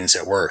of meetings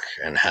at work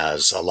and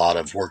has a lot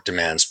of work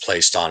demands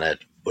placed on it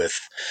with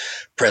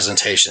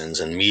presentations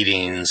and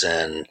meetings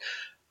and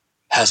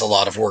has a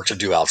lot of work to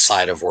do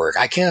outside of work.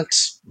 I can't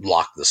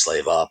lock the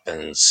slave up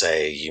and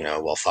say,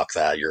 well, fuck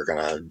that. You're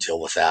going to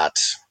deal with that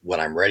when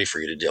I'm ready for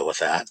you to deal with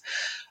that.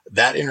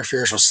 That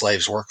interferes with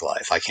slave's work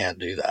life. I can't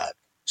do that.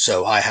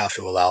 So I have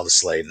to allow the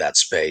slave that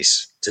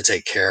space to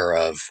take care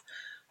of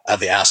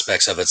the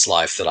aspects of its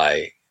life that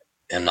I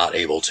am not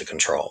able to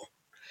control.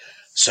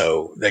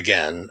 So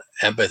again,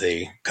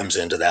 empathy comes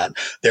into that.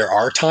 There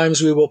are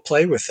times we will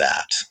play with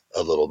that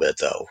a little bit,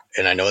 though.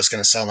 And I know it's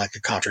going to sound like a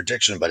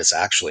contradiction, but it's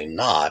actually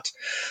not.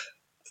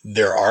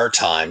 There are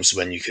times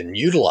when you can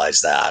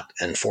utilize that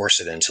and force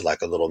it into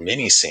like a little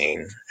mini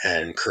scene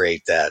and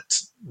create that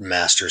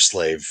master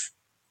slave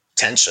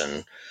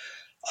tension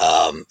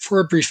for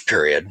a brief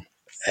period.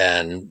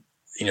 And,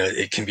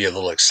 it can be a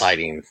little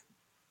exciting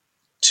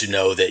to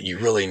know that you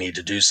really need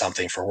to do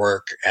something for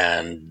work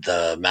and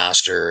the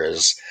master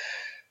is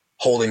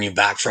holding you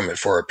back from it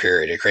for a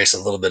period. It creates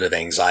a little bit of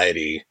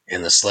anxiety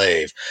in the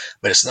slave,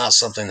 but it's not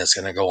something that's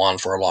going to go on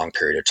for a long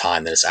period of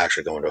time that it's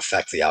actually going to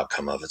affect the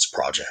outcome of its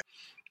project.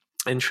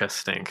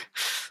 Interesting.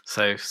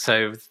 So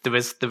there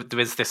is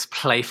this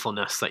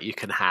playfulness that you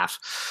can have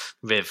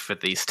with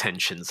these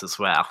tensions as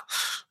well,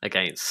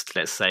 against,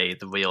 let's say,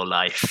 the real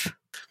life.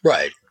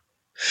 Right.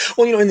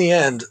 Well, in the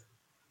end,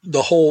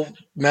 the whole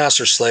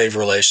master slave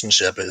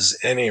relationship is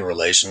any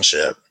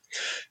relationship.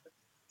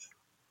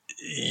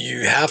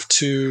 You have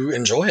to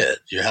enjoy it.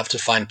 You have to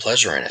find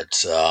pleasure in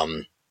it.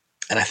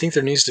 And I think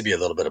there needs to be a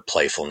little bit of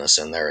playfulness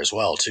in there as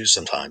well, too,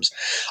 sometimes.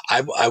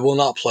 I will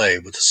not play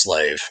with the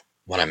slave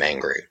when I'm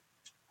angry.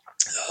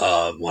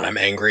 When I'm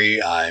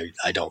angry, I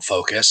don't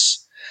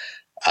focus.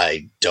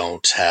 I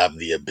don't have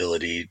the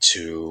ability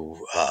to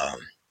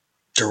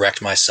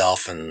direct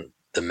myself in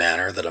the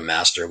manner that a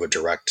master would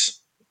direct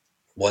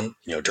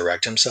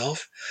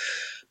himself.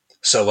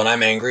 So when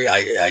I'm angry,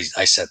 I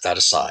set that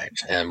aside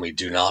and we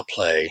do not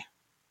play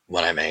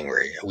when I'm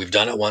angry. We've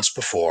done it once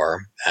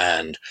before.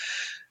 And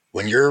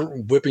when you're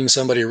whipping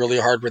somebody really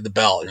hard with the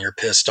belt and you're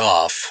pissed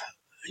off,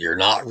 you're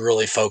not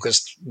really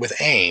focused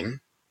with aim.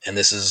 And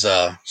this is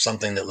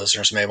something that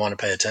listeners may want to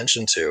pay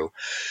attention to.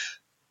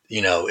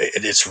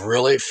 It's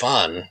really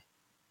fun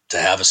to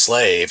have a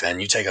slave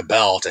and you take a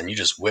belt and you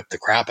just whip the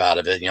crap out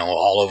of it,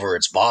 all over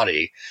its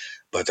body.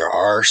 But there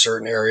are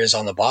certain areas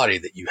on the body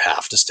that you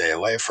have to stay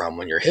away from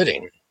when you're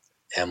hitting.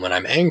 And when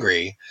I'm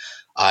angry,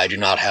 I do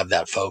not have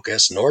that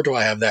focus, nor do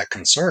I have that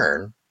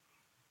concern.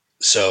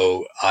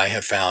 So I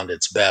have found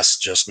it's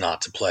best just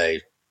not to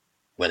play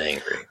when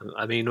angry.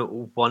 I mean,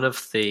 one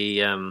of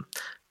the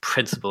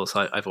principles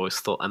I've always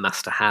thought a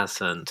master has,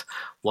 and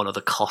one of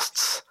the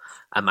costs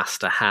a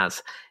master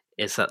has,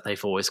 is that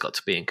they've always got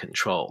to be in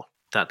control.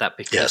 That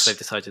because Yes. they've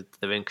decided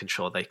they're in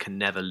control, they can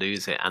never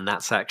lose it, and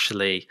that's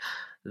actually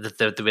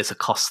there is a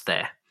cost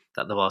there.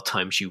 That there are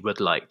times you would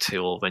like to,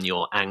 or when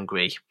you're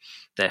angry,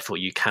 therefore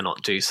you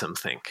cannot do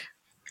something.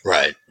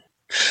 Right.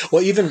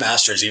 Well, even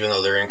masters, even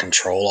though they're in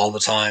control all the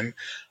time,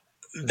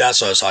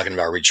 that's what I was talking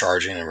about,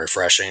 recharging and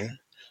refreshing.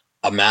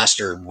 A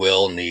master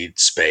will need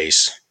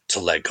space to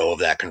let go of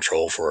that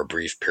control for a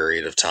brief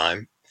period of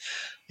time.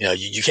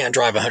 You can't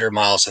drive 100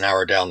 miles an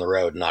hour down the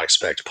road and not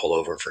expect to pull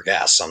over for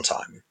gas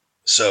sometime.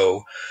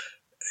 So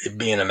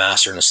being a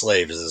master and a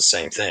slave is the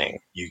same thing.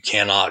 You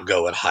cannot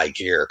go at high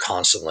gear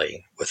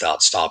constantly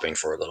without stopping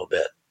for a little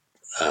bit.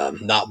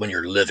 Not when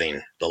you're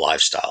living the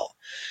lifestyle.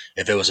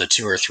 If it was a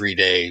 2 or 3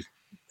 day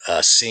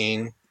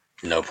scene,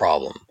 no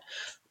problem.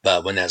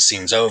 But when that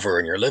scene's over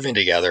and you're living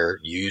together,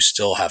 you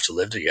still have to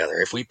live together.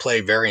 If we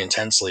play very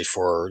intensely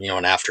for,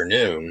 an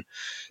afternoon,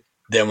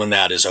 then when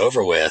that is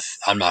over with,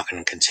 I'm not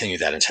going to continue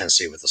that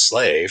intensity with the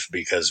slave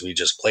because we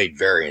just played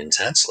very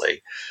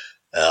intensely.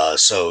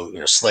 So,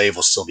 slave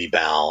will still be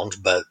bound,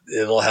 but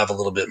it'll have a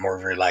little bit more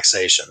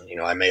relaxation.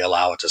 I may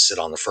allow it to sit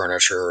on the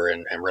furniture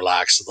and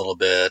relax a little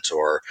bit,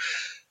 or,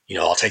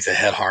 I'll take the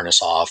head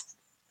harness off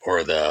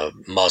or the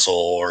muzzle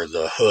or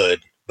the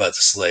hood, but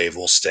the slave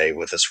will stay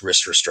with its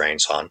wrist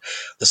restraints on.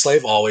 The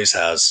slave always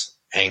has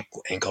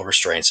ankle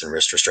restraints and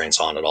wrist restraints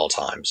on at all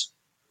times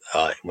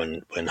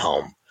when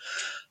home.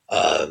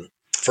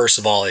 First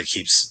of all, it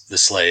keeps the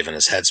slave in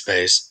his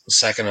headspace.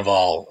 Second of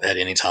all, at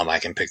any time I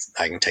can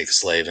take the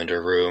slave into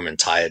a room and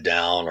tie it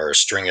down or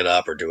string it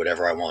up or do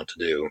whatever I want to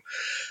do.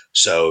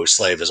 So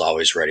slave is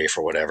always ready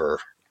for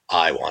whatever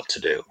I want to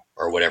do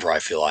or whatever I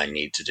feel I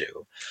need to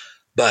do.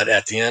 But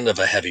at the end of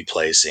a heavy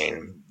play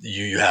scene,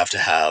 you have to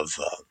have,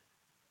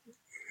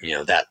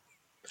 that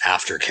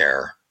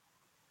aftercare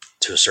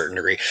to a certain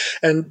degree.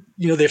 And,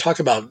 they talk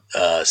about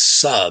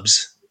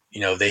subs,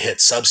 they hit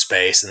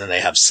subspace and then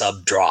they have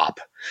sub drop.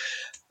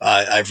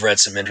 I've read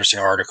some interesting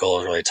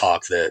articles where they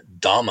talk that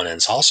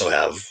dominants also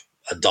have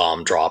a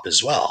dom drop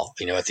as well.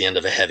 At the end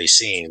of a heavy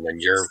scene when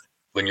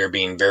you're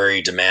being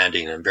very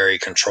demanding and very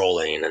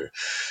controlling and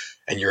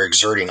and you're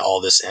exerting all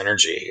this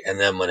energy. And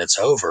then when it's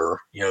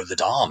over, the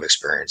Dom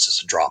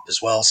experiences a drop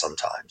as well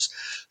sometimes.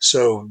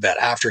 So that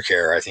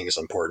aftercare, I think, is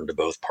important to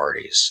both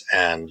parties.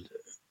 And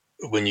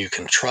when you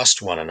can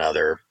trust one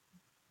another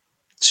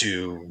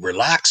to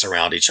relax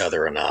around each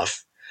other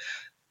enough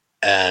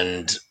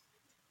and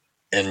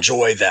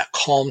enjoy that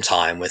calm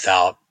time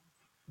without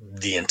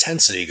the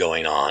intensity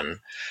going on,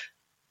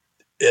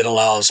 it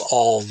allows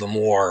all the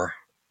more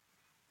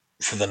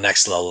for the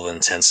next level of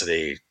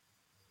intensity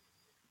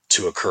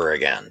to occur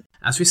again.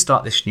 As we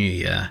start this new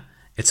year,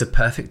 it's a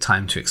perfect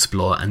time to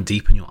explore and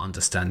deepen your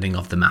understanding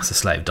of the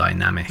master-slave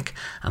dynamic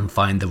and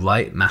find the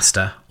right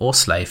master or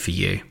slave for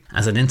you.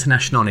 As an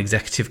international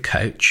executive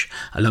coach,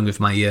 along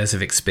with my years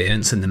of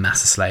experience in the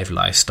master-slave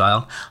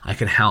lifestyle, I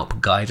can help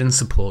guide and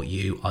support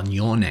you on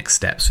your next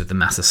steps with the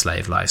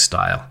master-slave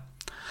lifestyle.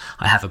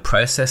 I have a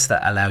process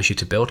that allows you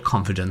to build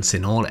confidence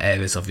in all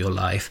areas of your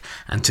life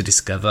and to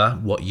discover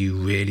what you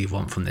really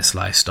want from this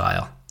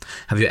lifestyle.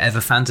 Have you ever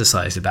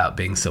fantasized about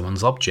being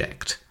someone's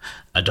object?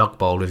 A dog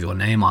bowl with your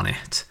name on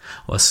it?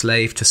 Or a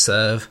slave to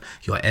serve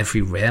your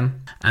every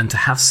whim? And to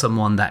have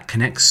someone that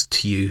connects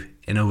to you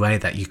in a way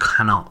that you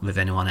cannot with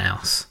anyone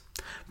else?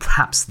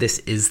 Perhaps this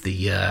is the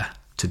year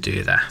to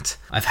do that.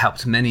 I've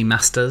helped many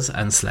masters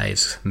and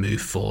slaves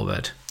move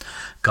forward.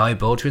 Guy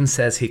Baldwin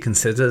says he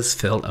considers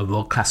Phil a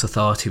world-class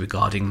authority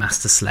regarding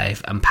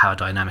master-slave and power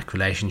dynamic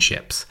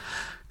relationships.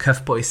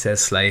 Cuffboy says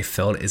Slave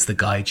Phil is the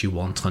guide you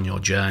want on your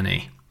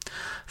journey.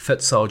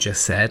 Foot Soldier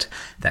said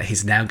that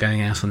he's now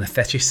going out on the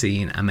fetish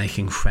scene and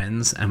making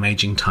friends and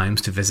arranging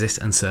times to visit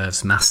and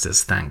serves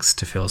masters thanks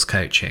to Phil's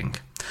coaching.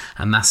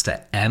 And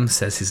Master M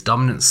says his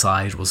dominant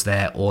side was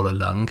there all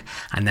along,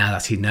 and now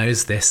that he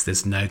knows this,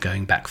 there's no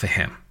going back for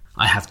him.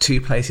 I have 2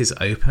 places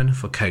open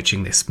for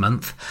coaching this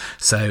month,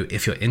 so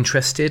if you're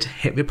interested,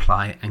 hit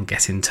reply and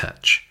get in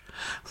touch.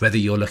 Whether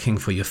you're looking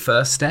for your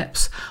first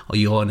steps or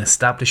you're an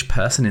established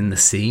person in the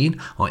scene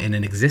or in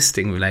an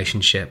existing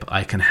relationship,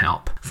 I can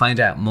help.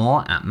 Find out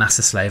more at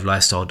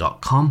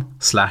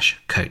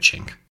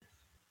masterslavelifestyle.com/coaching.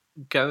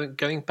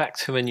 Going back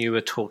to when you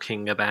were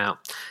talking about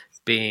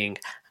being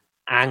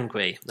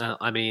angry,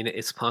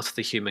 it's part of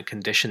the human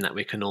condition that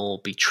we can all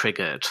be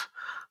triggered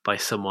by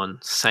someone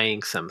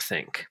saying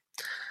something.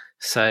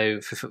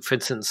 So, for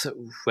instance,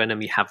 when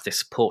we have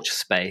this porch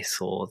space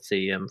or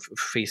the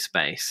free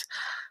space,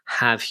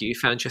 have you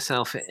found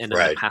yourself in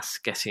the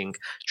past getting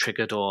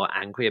triggered or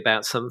angry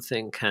about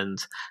something?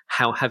 And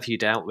how have you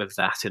dealt with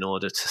that in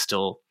order to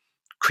still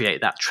create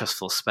that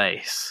trustful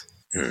space?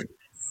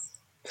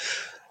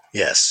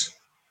 Yes.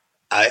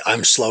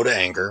 I'm slow to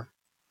anger,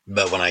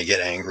 but when I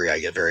get angry, I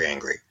get very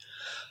angry.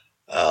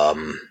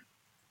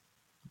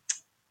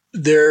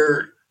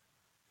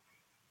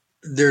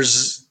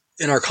 There's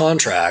in our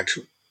contract,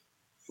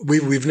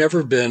 we've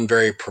never been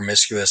very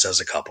promiscuous as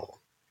a couple.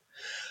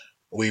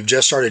 We've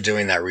just started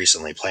doing that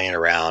recently, playing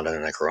around, and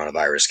then the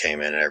coronavirus came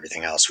in and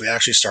everything else. We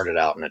actually started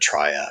out in a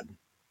triad,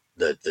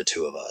 the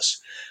 2 of us.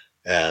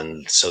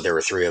 And so there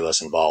were 3 of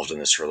us involved in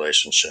this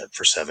relationship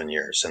for 7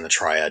 years, and the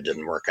triad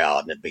didn't work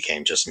out, and it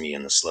became just me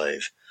and the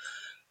slave.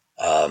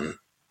 But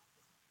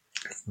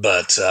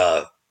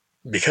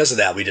because of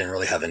that, we didn't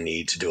really have a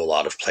need to do a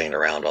lot of playing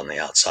around on the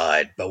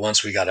outside. But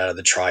once we got out of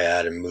the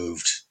triad and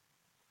moved,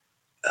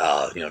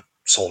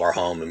 sold our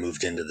home and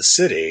moved into the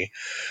city,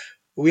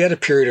 we had a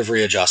period of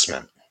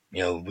readjustment.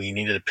 We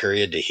needed a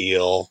period to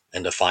heal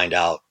and to find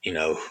out,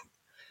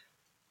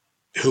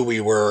 who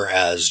we were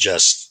as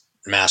just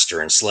master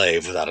and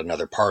slave without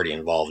another party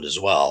involved as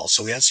well.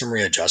 So we had some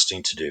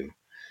readjusting to do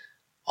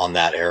on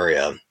that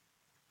area.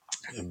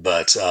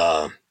 But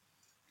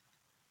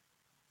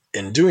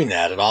in doing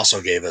that, it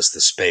also gave us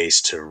the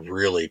space to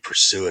really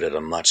pursue it at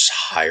a much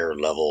higher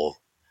level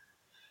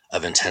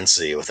of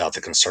intensity without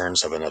the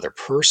concerns of another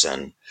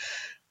person.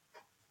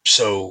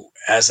 So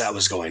as that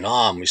was going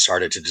on, we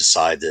started to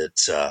decide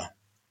that,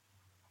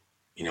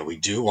 we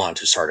do want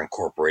to start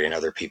incorporating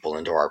other people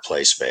into our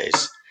play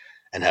space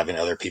and having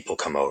other people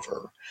come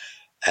over.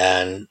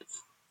 And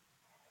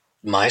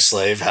my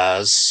slave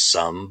has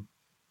some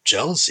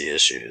jealousy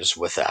issues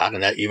with that.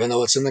 And that, even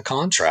though it's in the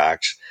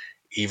contract,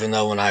 even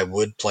though when I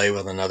would play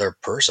with another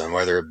person,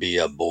 whether it be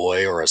a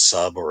boy or a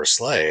sub or a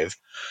slave,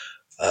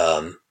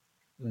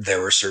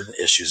 there were certain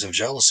issues of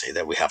jealousy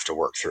that we have to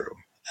work through.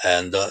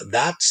 And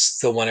that's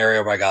the one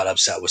area where I got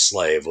upset with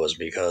Slave, was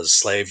because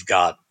Slave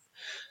got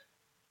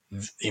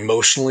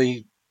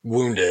emotionally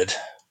wounded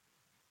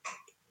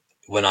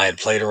when I had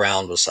played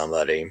around with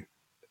somebody,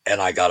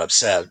 and I got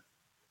upset.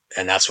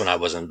 And that's when I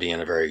wasn't being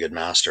a very good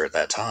master at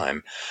that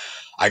time.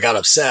 I got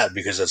upset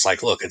because it's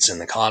like, look, it's in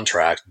the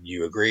contract.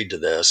 You agreed to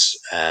this,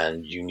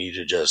 and you need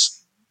to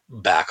just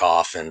back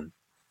off and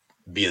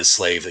be the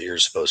slave that you're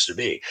supposed to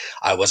be.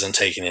 I wasn't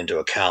taking into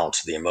account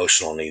the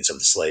emotional needs of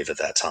the slave at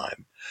that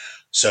time.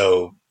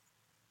 So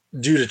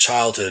due to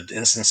childhood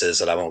instances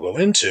that I won't go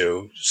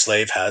into,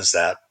 Slave has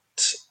that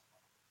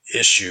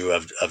issue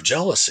of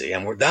jealousy.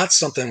 And that's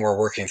something we're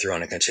working through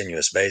on a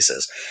continuous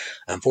basis.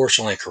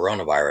 Unfortunately,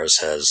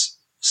 coronavirus has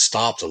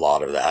stopped a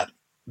lot of that.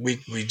 We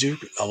do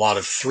a lot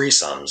of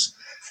threesomes.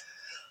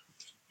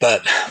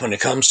 But when it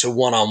comes to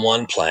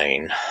one-on-one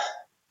playing,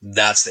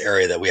 that's the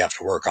area that we have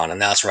to work on. And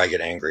that's where I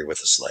get angry with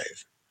the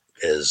slave,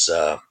 is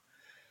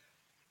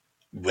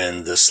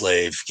when the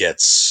slave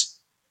gets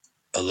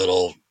a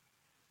little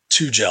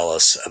too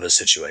jealous of a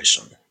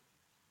situation.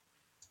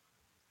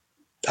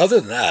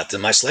 Other than that,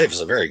 then my slave is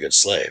a very good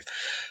slave,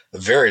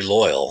 very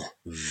loyal,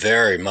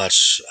 very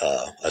much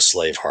a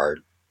slave heart,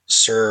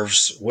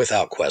 serves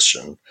without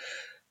question,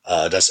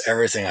 does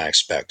everything I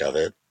expect of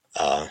it.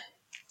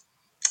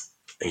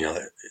 You know,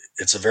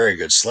 it's a very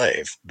good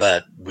slave,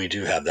 but we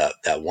do have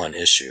that one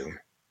issue.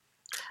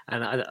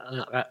 And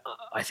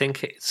I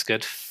think it's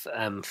good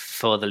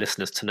for the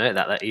listeners to know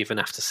that even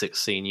after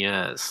 16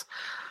 years,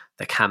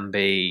 there can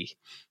be,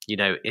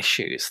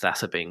 issues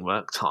that are being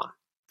worked on.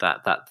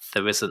 That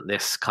there isn't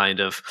this kind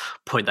of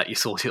point that you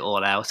sort it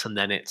all out and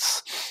then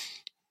it's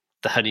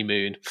the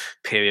honeymoon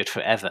period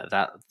forever.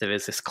 That there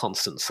is this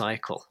constant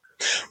cycle.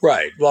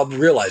 Right. Well,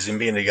 realizing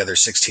being together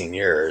 16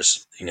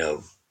 years,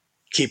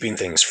 keeping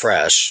things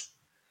fresh,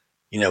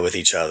 with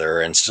each other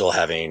and still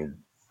having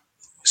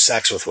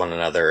sex with one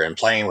another and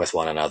playing with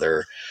one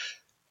another,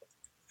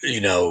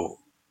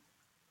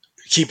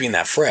 keeping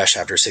that fresh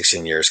after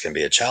 16 years can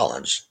be a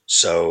challenge.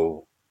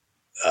 So,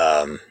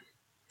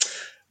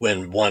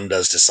 when one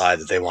does decide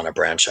that they want to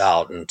branch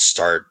out and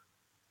start,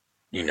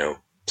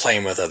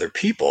 playing with other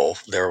people,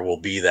 there will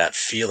be that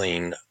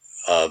feeling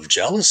of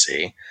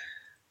jealousy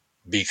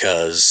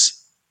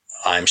because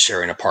I'm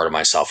sharing a part of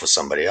myself with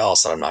somebody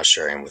else that I'm not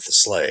sharing with the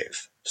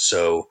slave.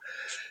 So,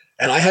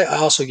 and I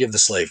also give the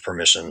slave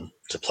permission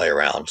to play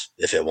around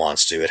if it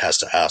wants to. It has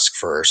to ask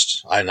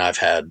first. I've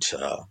had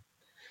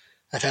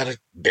a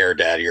bear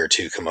daddy or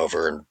two come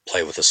over and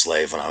play with a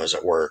slave when I was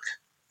at work.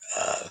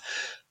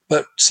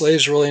 But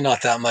slaves really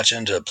not that much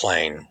into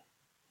playing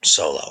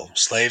solo.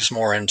 Slaves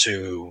more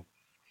into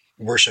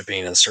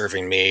worshiping and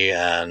serving me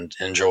and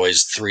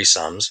enjoys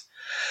threesomes.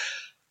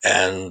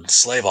 And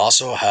slave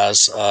also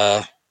has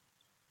a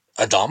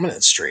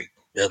dominant streak.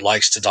 It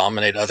likes to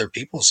dominate other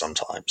people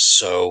sometimes.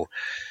 So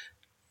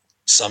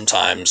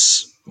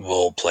sometimes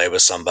we'll play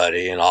with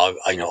somebody and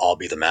I'll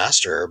be the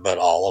master, but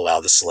I'll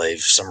allow the slave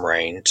some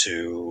reign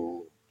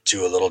to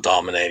do a little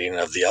dominating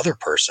of the other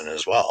person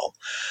as well.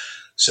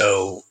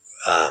 So,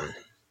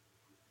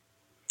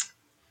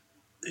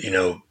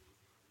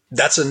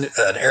 that's an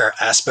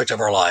aspect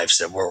of our lives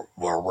that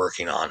we're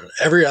working on.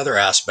 Every other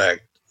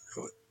aspect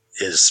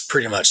is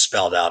pretty much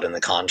spelled out in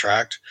the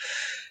contract.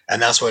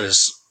 And that's what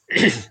is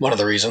one of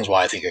the reasons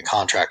why I think a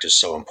contract is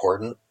so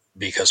important,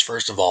 because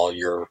first of all,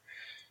 you're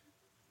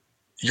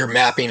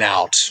mapping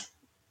out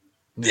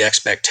the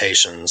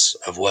expectations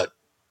of what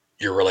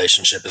your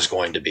relationship is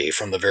going to be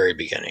from the very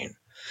beginning.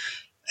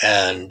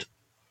 And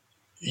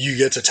you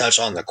get to touch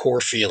on the core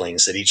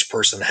feelings that each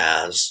person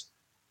has,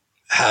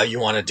 how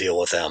you want to deal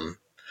with them,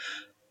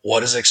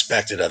 what is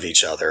expected of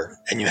each other,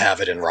 and you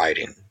have it in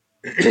writing.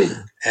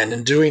 And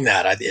in doing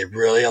that, it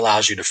really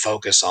allows you to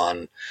focus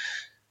on,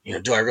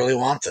 do I really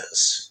want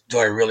this? Do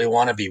I really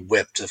want to be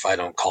whipped if I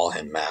don't call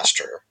him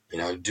master?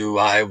 Do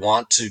I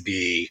want to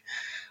be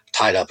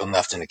tied up and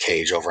left in a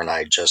cage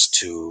overnight just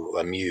to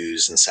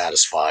amuse and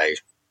satisfy,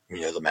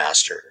 the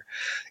master?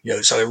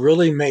 So it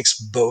really makes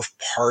both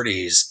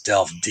parties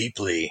delve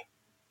deeply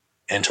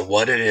into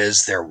what it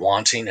is they're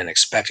wanting and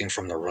expecting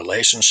from the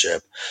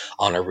relationship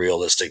on a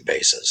realistic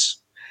basis.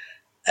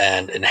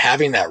 And in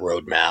having that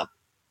roadmap,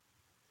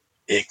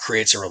 it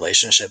creates a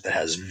relationship that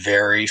has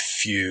very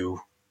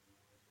few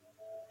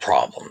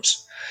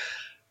problems.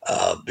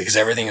 Because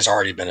everything has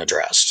already been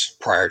addressed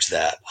prior to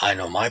that. I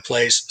know my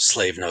place,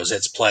 slave knows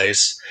its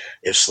place.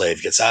 If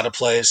slave gets out of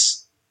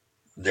place,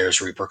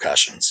 there's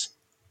repercussions.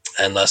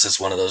 Unless it's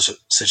one of those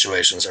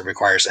situations that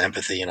requires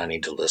empathy and I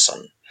need to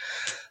listen.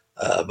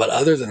 But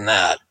other than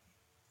that,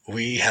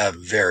 we have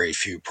very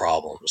few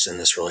problems in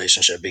this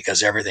relationship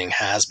because everything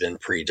has been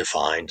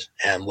predefined.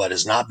 And what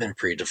has not been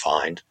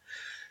predefined,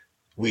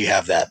 we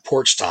have that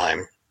porch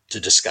time to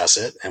discuss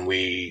it, and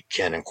we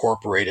can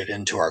incorporate it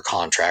into our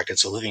contract.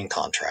 It's a living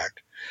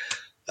contract.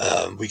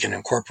 We can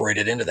incorporate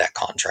it into that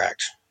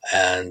contract,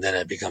 and then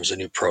it becomes a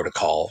new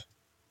protocol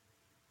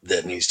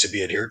that needs to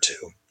be adhered to.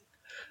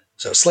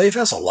 So slave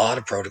has a lot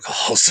of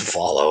protocols to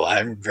follow.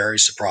 I'm very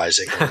surprised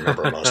they can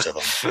remember most of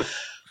them.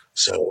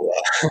 So,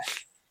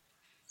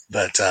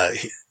 but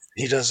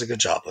he does a good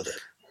job with it.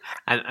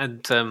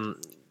 And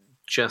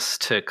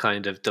just to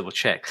kind of double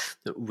check,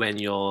 when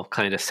you're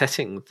kind of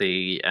setting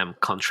the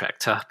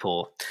contract up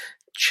or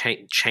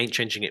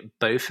changing it,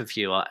 both of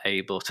you are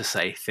able to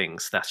say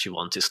things that you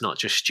want. It's not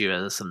just you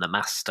as and the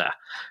master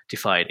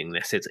defining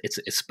this.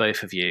 It's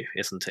both of you,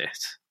 isn't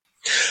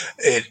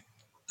it?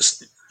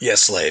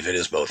 Yes, slave. It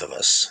is both of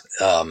us,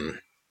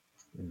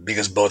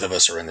 because both of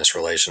us are in this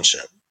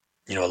relationship.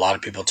 A lot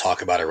of people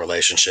talk about a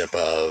relationship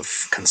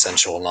of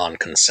consensual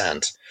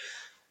non-consent.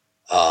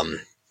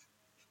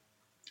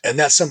 And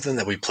that's something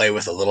that we play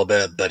with a little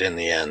bit, but in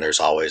the end,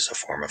 there's always a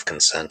form of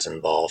consent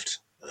involved.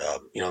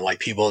 Like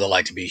people that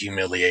like to be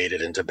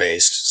humiliated and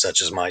debased, such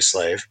as my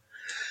slave.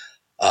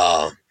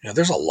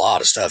 There's a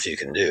lot of stuff you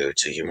can do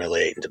to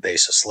humiliate and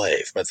debase a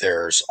slave, but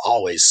there's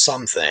always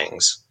some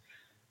things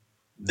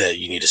that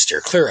you need to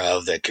steer clear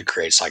of that could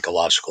create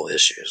psychological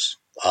issues.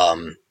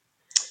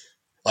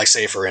 Like,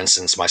 say, for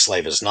instance, my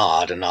slave is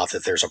not, and not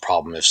that there's a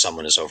problem if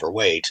someone is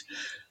overweight,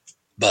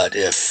 but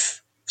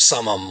if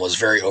someone was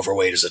very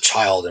overweight as a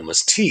child and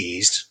was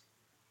teased,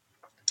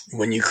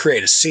 when you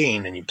create a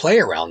scene and you play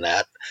around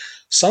that,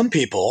 some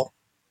people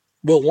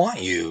will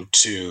want you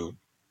to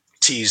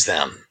tease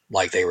them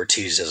like they were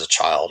teased as a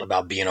child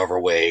about being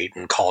overweight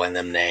and calling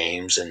them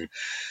names and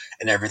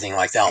everything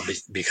like that,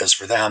 because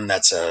for them,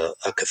 that's a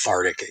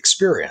cathartic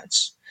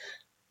experience.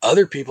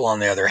 Other people, on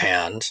the other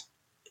hand,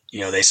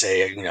 they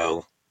say,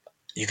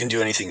 you can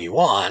do anything you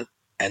want,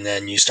 and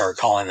then you start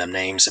calling them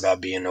names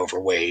about being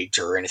overweight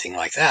or anything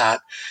like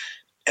that,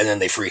 and then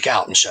they freak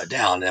out and shut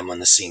down. And then when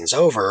the scene's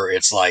over,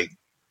 it's like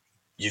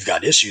you've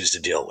got issues to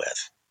deal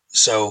with.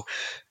 So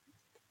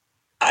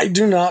I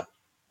do not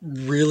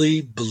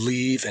really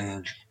believe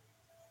in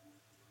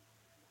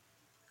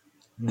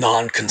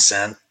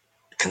non-consent.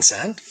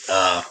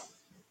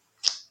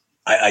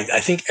 I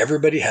think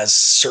everybody has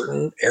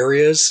certain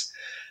areas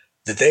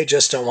that they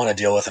just don't want to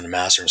deal with in a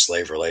master and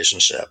slave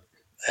relationship.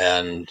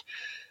 And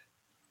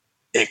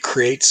it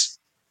creates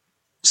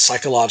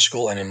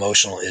psychological and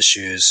emotional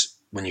issues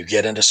when you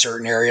get into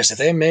certain areas that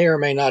they may or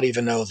may not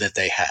even know that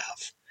they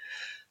have.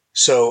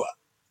 So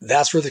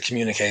that's where the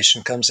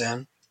communication comes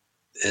in,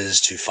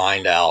 is to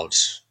find out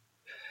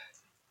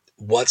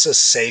what's a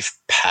safe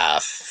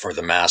path for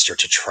the master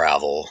to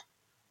travel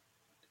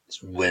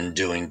when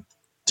doing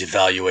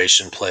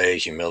devaluation play,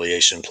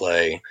 humiliation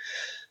play.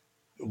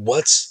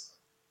 What's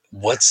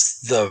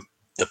the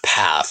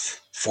path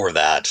for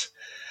that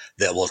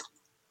will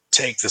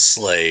take the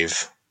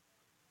slave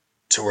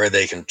to where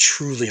they can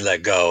truly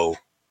let go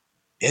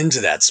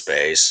into that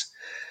space.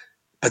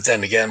 But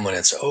then again, when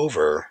it's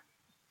over,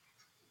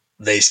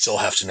 they still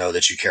have to know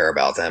that you care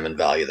about them and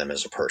value them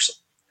as a person.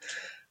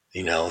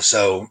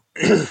 So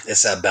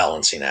it's that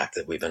balancing act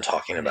that we've been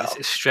talking about.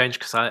 It's strange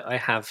because I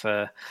have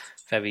a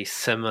very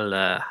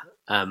similar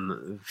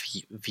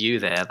view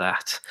there,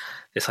 that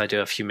this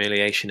idea of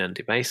humiliation and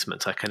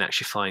debasement I can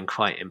actually find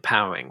quite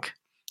empowering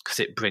because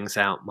it brings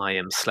out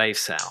my slave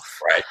self.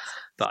 Right.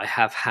 But I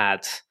have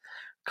had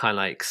kind of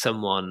like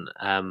someone,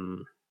 at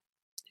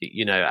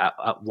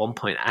one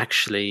point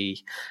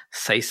actually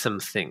say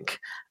something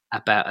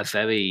about a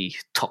very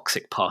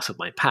toxic part of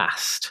my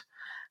past.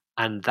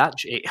 And that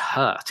it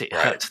hurt. It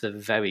hurt to the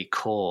very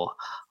core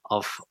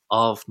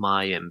of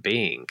my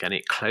being, and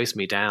it closed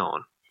me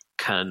down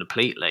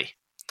completely.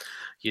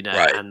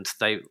 And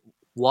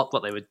what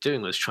they were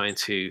doing was trying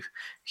to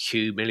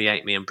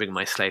humiliate me and bring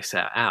my slave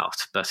self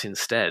out, but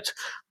instead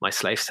my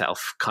slave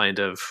self kind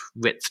of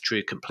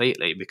withdrew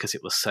completely because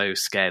it was so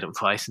scared and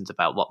frightened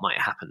about what might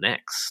happen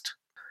next.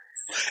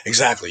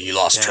 Exactly, you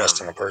lost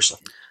trust in a person.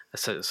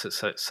 So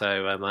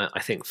I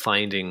think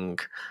finding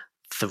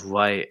the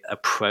right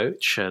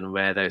approach and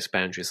where those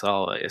boundaries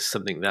are is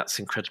something that's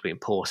incredibly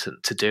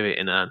important to do it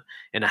in a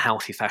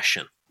healthy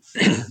fashion.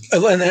 And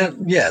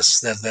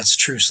that's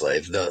true,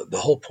 slave.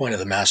 The whole point of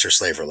the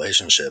master-slave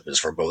relationship is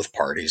for both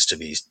parties to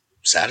be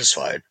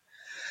satisfied.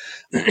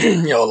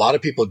 A lot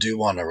of people do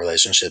want a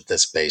relationship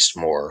that's based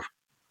more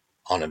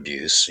on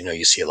abuse.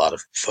 You see a lot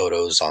of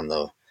photos on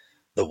the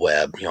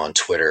web, on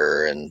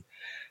Twitter and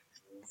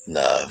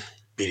the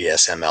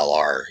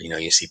BDSMLR.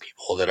 You see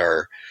people that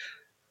are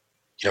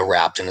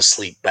wrapped in a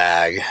sleep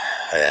bag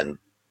and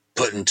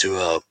put into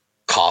a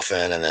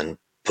coffin and then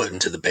put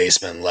into the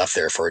basement and left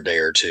there for a day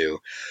or two.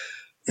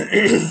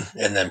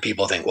 And then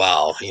people think,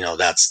 wow,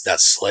 that's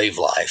slave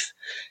life.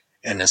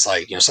 And it's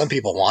like, some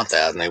people want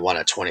that and they want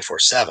it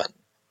 24/7.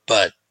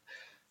 But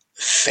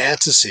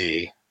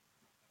fantasy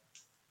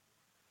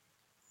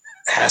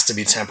has to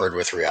be tempered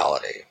with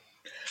reality.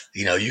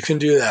 You can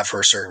do that for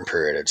a certain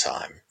period of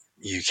time.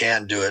 You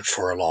can't do it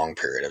for a long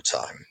period of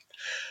time.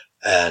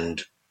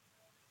 And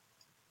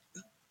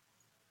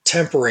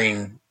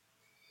tempering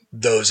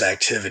those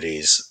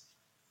activities,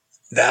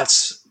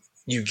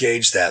 you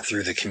gauge that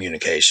through the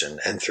communication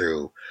and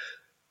through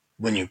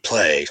when you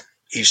play.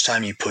 Each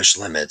time you push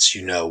limits,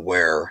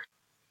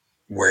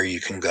 where you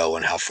can go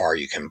and how far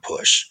you can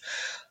push.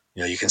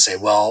 You can say,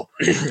 well,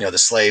 the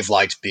slave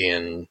liked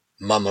being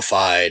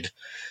mummified,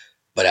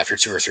 but after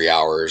 2 or 3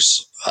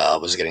 hours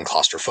was getting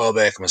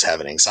claustrophobic and was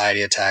having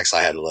anxiety attacks.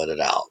 I had to let it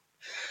out.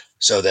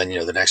 So then,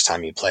 the next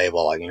time you play,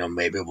 well,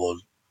 maybe we'll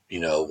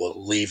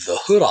leave the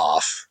hood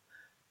off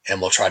and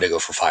we'll try to go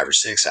for 5 or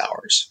 6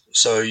 hours.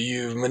 So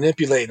you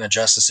manipulate and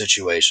adjust the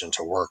situation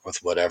to work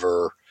with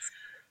whatever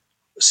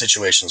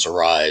situations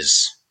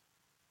arise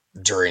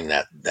during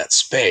that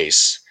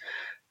space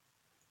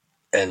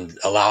and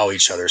allow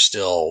each other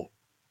still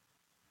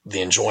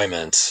the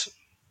enjoyment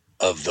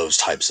of those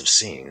types of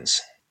scenes.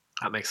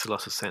 That makes a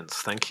lot of sense.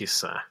 Thank you,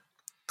 sir.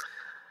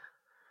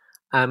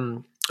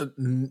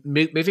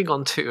 Moving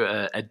on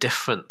to a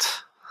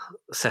different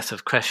set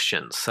of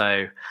questions.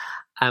 So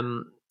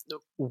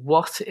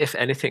what, if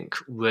anything,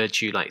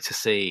 would you like to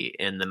see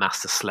in the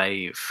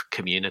master-slave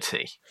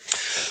community?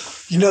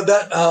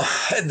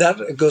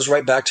 That goes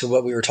right back to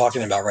what we were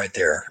talking about right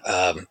there.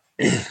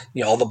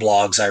 All the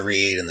blogs I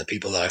read and the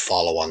people that I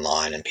follow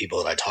online and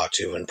people that I talk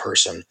to in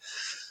person.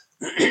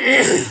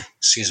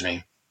 Excuse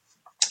me.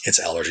 It's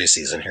allergy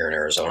season here in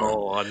Arizona.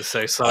 Oh, I'm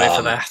so sorry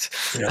for that.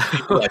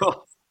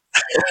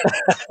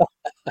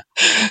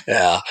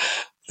 Yeah,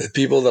 the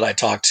people that I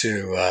talk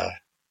to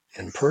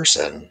in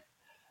person,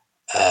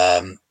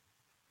 a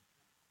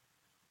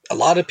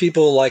lot of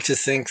people like to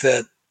think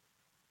that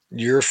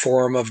your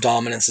form of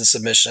dominance and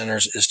submission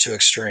is too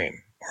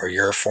extreme, or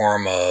your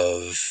form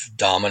of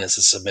dominance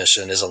and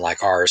submission isn't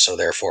like ours, so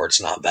therefore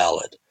it's not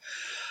valid.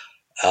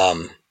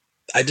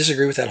 I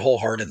disagree with that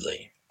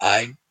wholeheartedly.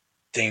 I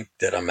think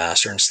that a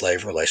master and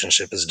slave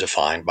relationship is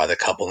defined by the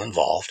couple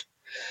involved.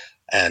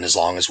 And as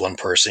long as one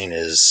person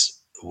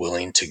is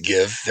willing to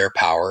give their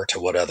power to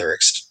whatever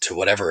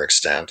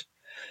extent,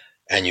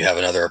 and you have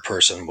another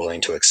person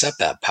willing to accept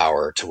that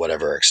power to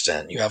whatever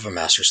extent, you have a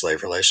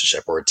master-slave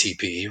relationship or a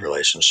TPE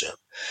relationship.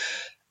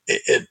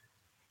 It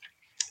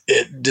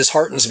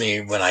disheartens me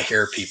when I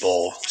hear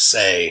people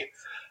say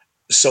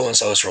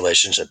so-and-so's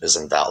relationship is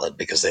invalid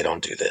because they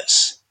don't do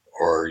this.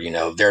 Or,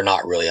 they're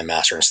not really a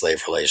master and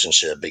slave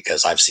relationship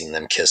because I've seen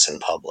them kiss in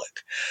public.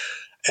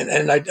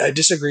 And I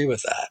disagree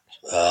with that.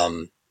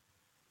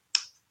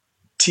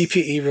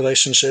 TPE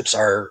relationships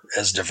are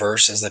as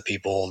diverse as the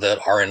people that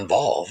are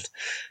involved.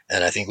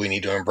 And I think we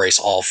need to embrace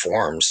all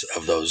forms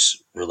of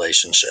those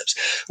relationships.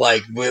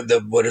 Like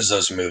what is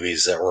those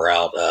movies that were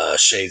out?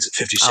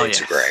 50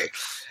 Shades of Grey.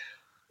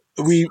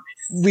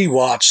 We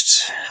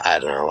watched, I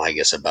don't know, I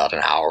guess about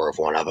an hour of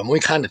one of them. We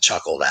kind of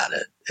chuckled at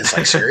it. It's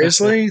like,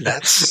 seriously? And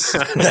that's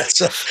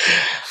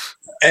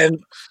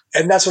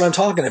what I'm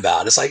talking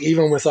about. It's like,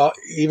 even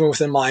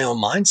within my own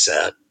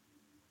mindset,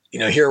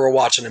 here we're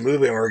watching a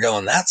movie and we're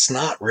going, that's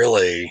not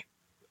really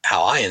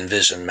how I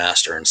envision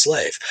master and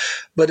slave.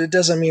 But it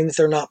doesn't mean that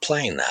they're not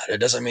playing that. It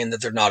doesn't mean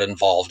that they're not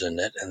involved in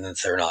it and that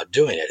they're not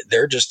doing it.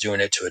 They're just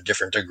doing it to a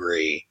different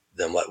degree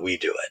than what we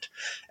do it.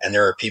 And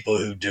there are people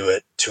who do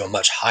it to a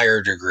much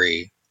higher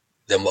degree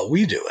than what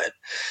we do it.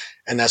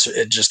 And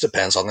it just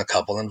depends on the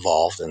couple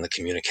involved and the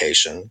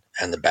communication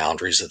and the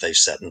boundaries that they've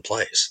set in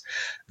place.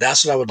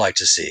 That's what I would like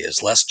to see,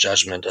 is less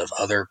judgment of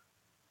other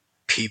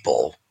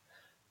people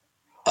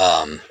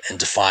and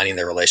defining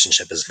their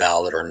relationship as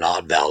valid or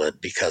not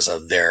valid because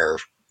of their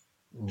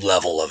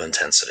level of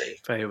intensity.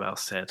 Very well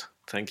said.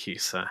 Thank you,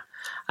 sir.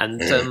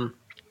 And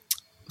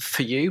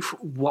for you,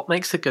 what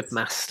makes a good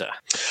master?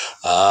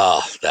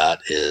 That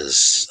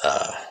is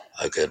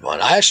a good one.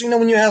 I actually know,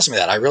 when you asked me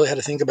that, I really had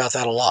to think about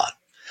that a lot.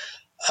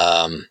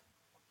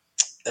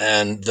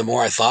 And the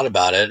more I thought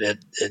about it,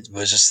 it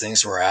was just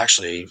things that were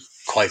actually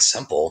quite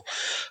simple.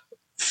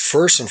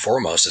 First and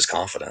foremost is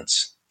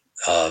confidence.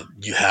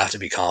 You have to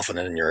be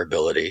confident in your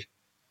ability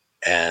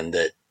and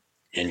that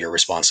in your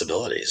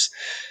responsibilities.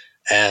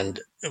 And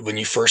when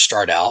you first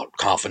start out,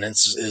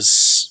 confidence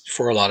is,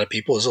 for a lot of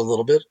people, is a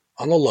little bit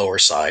on the lower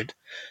side.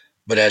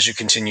 But as you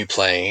continue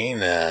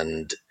playing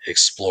and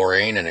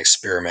exploring and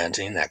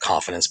experimenting, that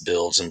confidence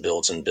builds and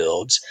builds and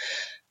builds.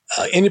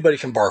 Anybody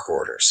can bark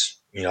orders.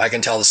 I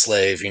can tell the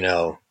slave,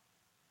 go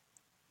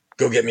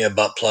get me a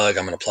butt plug.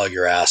 I'm going to plug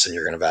your ass and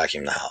you're going to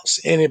vacuum the house.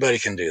 Anybody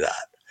can do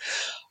that.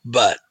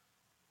 But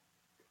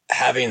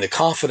having the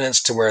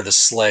confidence to where the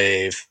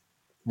slave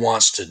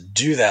wants to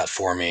do that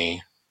for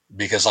me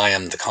because I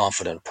am the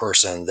confident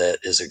person that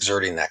is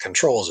exerting that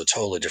control is a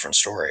totally different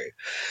story.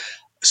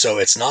 So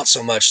it's not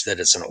so much that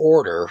it's an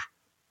order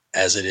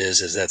as it is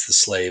that the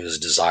slave is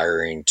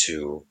desiring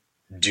to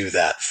do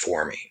that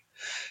for me.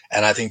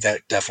 And I think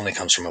that definitely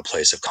comes from a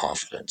place of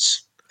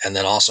confidence. And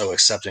then also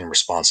accepting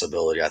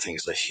responsibility, I think,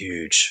 is a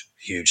huge,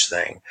 huge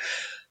thing.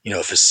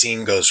 If a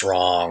scene goes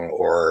wrong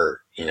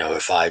or,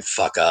 if I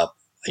fuck up,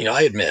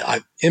 I admit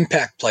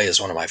impact play is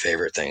one of my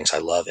favorite things. I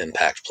love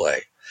impact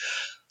play.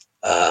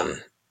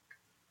 And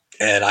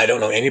I don't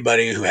know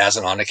anybody who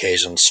hasn't on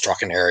occasion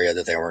struck an area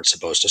that they weren't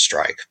supposed to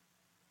strike.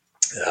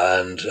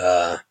 And,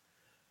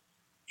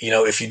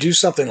 if you do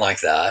something like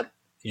that,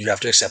 you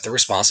have to accept the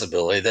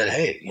responsibility that,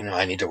 hey,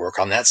 I need to work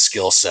on that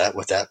skill set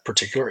with that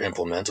particular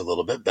implement a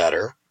little bit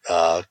better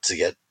to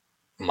get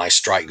my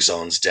strike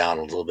zones down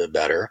a little bit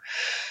better.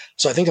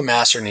 So I think a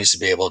master needs to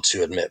be able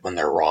to admit when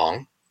they're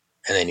wrong,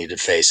 and they need to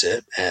face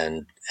it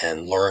and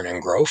learn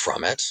and grow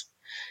from it.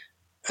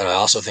 And I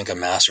also think a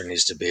master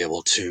needs to be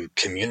able to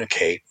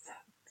communicate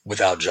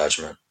without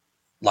judgment.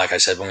 Like I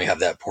said, when we have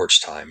that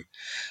porch time,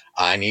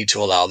 I need to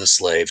allow the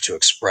slave to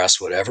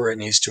express whatever it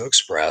needs to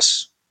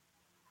express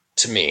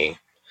to me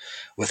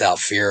without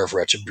fear of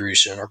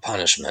retribution or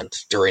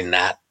punishment during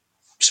that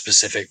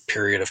specific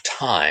period of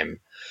time.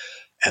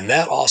 And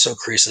that also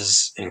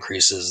increases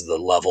the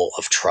level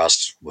of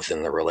trust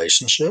within the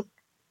relationship.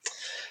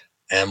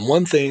 And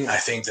one thing I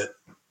think that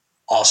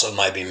also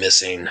might be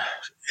missing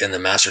in the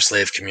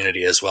master-slave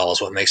community, as well as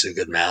what makes a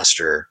good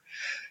master,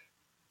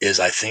 is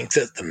I think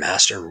that the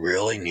master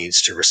really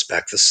needs to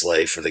respect the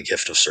slave for the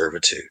gift of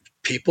servitude.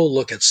 people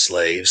look at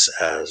slaves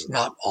as,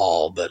 not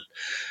all, but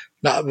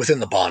not within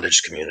the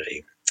bondage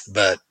community,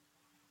 but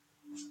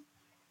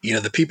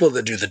the people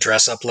that do the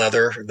dress up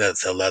leather, that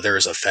the leather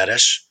is a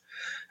fetish.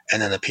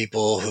 And then the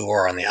people who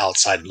are on the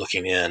outside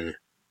looking in,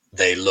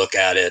 they look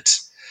at it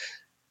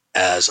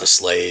as a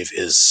slave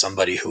is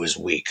somebody who is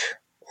weak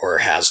or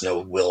has no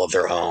will of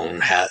their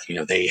own.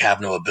 They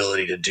have no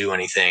ability to do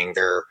anything.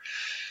 They're,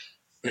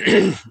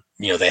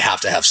 they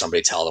have to have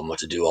somebody tell them what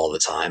to do all the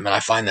time. And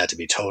I find that to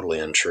be totally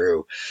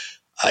untrue.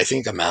 I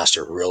think a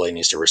master really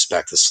needs to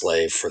respect the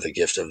slave for the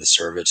gift of the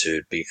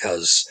servitude,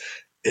 because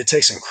it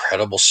takes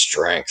incredible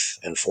strength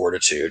and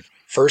fortitude,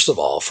 first of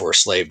all, for a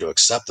slave to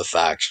accept the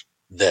fact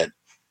that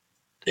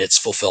its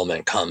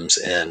fulfillment comes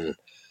in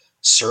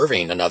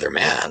serving another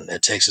man.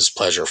 It takes its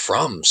pleasure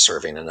from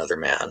serving another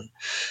man.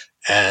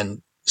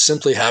 And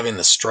simply having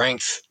the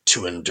strength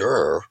to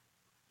endure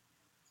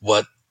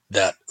what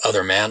that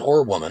other man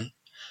or woman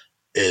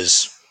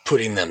is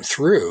putting them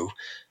through.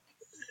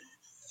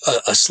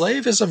 A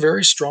slave is a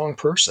very strong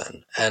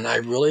person. And I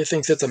really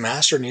think that the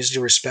master needs to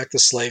respect the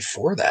slave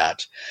for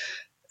that.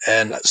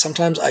 And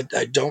sometimes I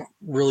don't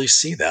really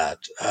see that.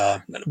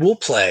 We'll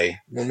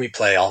play. When we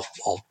play, I'll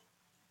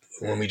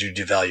when we do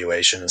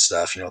devaluation and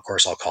stuff, of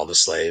course, I'll call the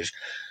slave,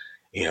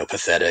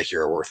 pathetic,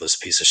 you're a worthless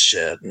piece of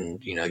shit.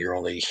 And, you're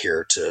only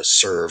here to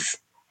serve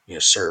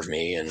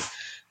me, and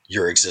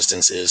your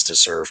existence is to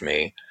serve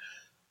me.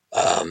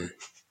 And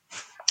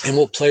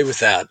we'll play with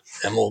that,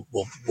 and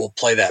we'll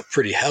play that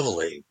pretty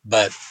heavily.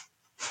 But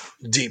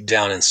deep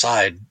down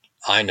inside,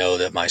 I know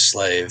that my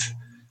slave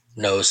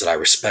knows that I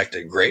respect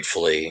it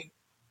gratefully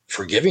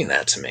for giving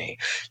that to me.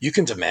 You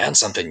can demand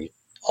something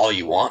all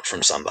you want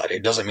from somebody.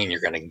 It doesn't mean you're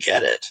going to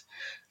get it.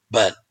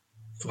 But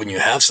when you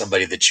have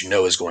somebody that you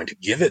know is going to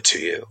give it to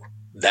you,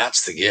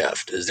 that's the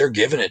gift, is they're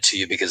giving it to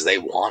you because they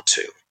want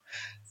to.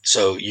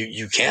 So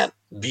you can't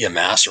be a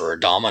master or a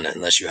dominant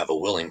unless you have a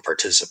willing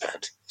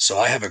participant. So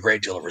I have a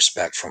great deal of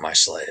respect for my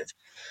slave.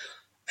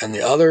 And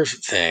the other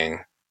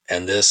thing,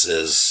 and this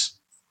is,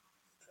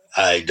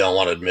 I don't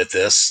want to admit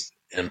this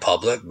in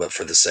public, but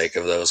for the sake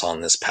of those on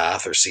this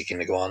path or seeking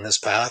to go on this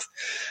path,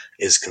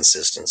 is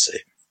consistency.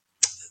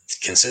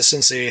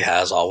 Consistency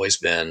has always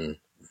been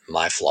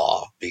my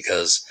flaw,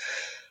 because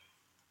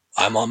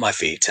I'm on my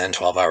feet 10,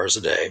 12 hours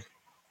a day.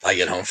 I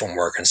get home from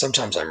work and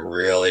sometimes I'm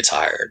really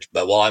tired.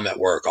 But while I'm at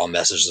work, I'll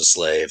message the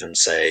slave and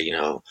say,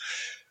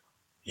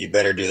 you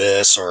better do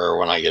this, or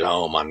when I get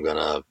home, I'm going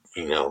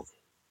to,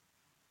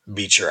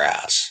 beat your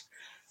ass.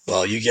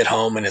 Well, you get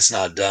home and it's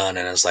not done,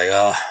 and it's like,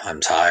 oh, I'm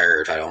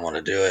tired, I don't want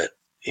to do it.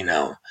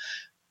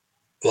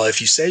 Well,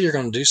 if you say you're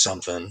going to do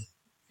something,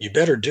 you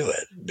better do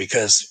it,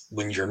 because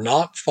when you're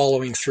not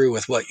following through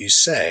with what you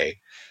say,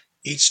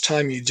 each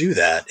time you do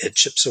that, it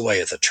chips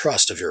away at the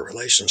trust of your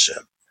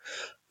relationship.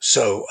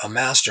 So a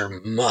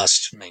master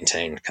must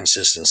maintain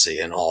consistency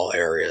in all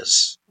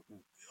areas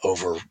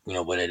over,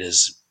 when it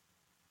is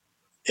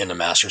in a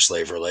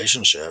master-slave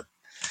relationship.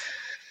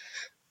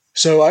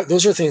 So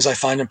those are things I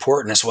find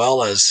important, as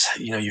well as,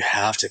 you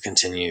have to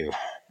continue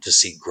to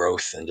seek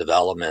growth and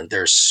development.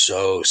 There's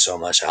so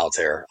much out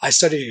there. I'm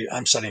studying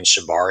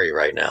Shibari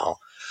right now.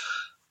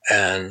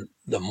 And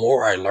the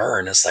more I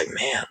learn, it's like,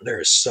 man, there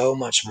is so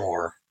much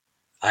more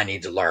I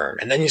need to learn.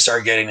 And then you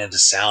start getting into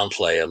sound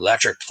play,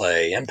 electric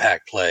play,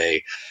 impact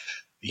play,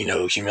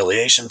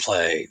 humiliation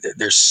play.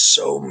 There's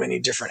so many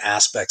different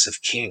aspects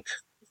of kink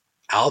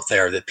out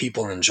there that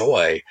people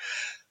enjoy.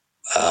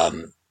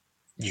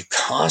 You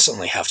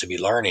constantly have to be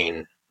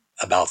learning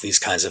about these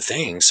kinds of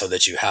things so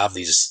that you have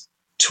these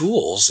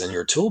tools in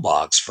your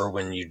toolbox for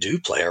when you do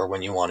play or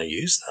when you want to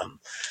use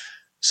them.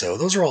 So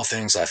those are all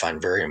things I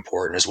find very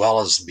important, as well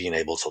as being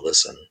able to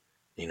listen.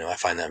 I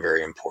find that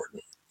very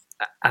important.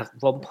 At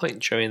one point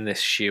during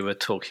this, you were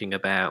talking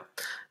about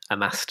a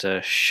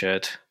master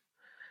should,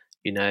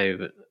 be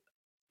able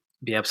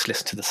to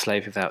listen to the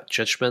slave without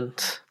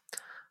judgment,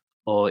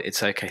 or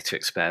it's okay to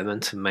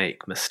experiment and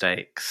make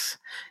mistakes.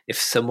 If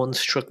someone's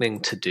struggling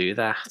to do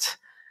that,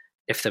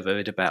 if they're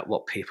worried about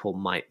what people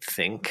might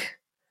think,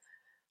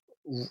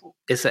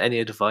 is there any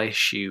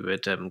advice you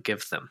would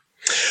give them?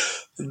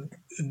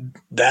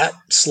 That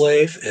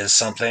slave is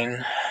something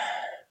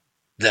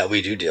that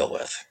we do deal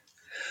with.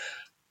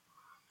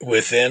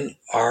 Within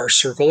our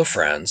circle of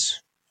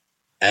friends,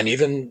 and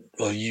even,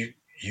 well, you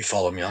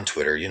follow me on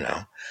Twitter,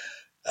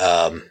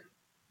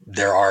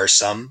 there are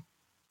some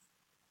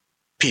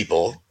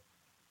people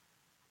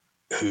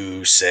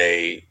who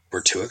say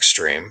we're too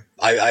extreme.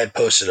 I had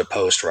posted a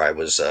post where I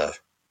was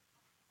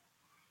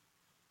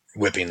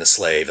whipping the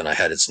slave, and I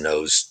had its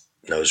nose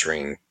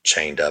ring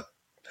chained up.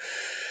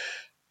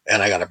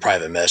 And I got a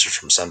private message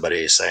from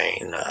somebody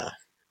saying,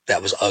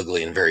 that was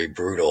ugly and very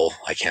brutal.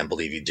 I can't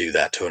believe you do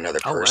that to another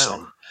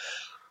person. Wow.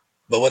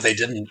 But what they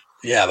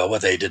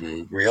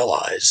didn't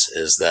realize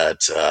is that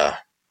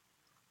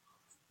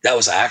that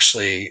was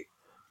actually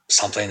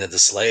something that the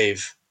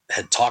slave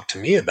had talked to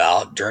me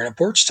about during a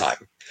porch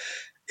time.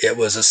 It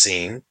was a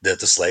scene that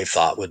the slave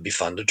thought would be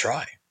fun to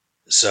try.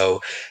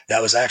 So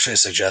that was actually a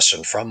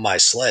suggestion from my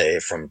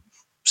slave from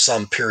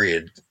some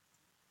period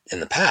in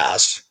the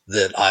past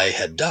that I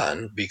had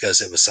done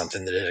because it was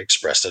something that it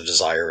expressed a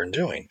desire in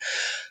doing.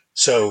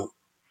 So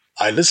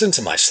I listened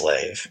to my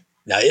slave.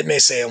 Now, it may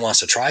say it wants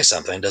to try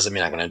something. Doesn't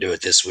mean I'm going to do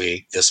it this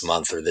week, this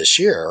month, or this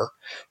year,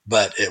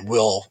 but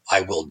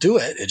I will do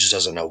it. It just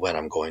doesn't know when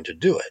I'm going to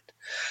do it.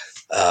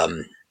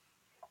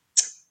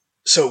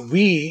 So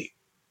we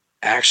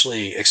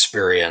actually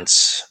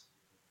experience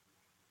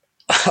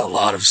a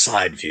lot of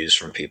side views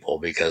from people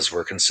because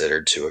we're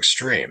considered too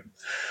extreme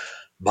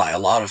by a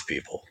lot of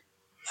people.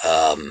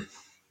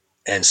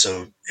 And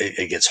so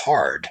it gets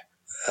hard.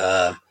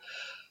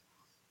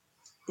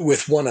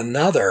 With one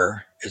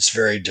another, it's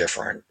very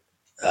different.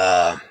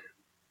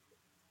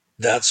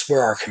 That's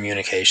where our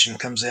communication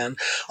comes in.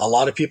 A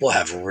lot of people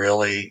have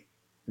really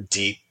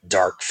deep,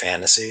 dark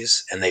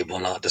fantasies, and they will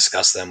not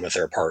discuss them with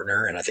their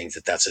partner. And I think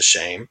that that's a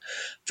shame.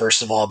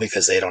 First of all,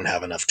 because they don't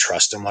have enough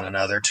trust in one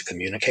another to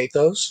communicate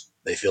those.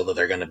 They feel that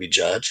they're going to be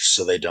judged,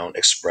 so they don't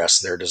express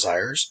their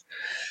desires.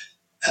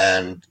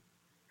 And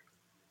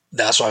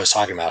that's why I was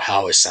talking about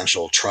how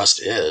essential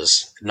trust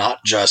is.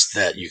 Not just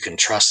that you can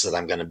trust that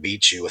I'm going to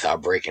beat you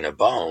without breaking a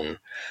bone,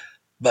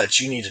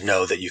 but you need to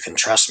know that you can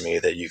trust me,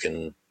 that you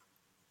can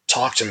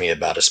talk to me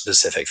about a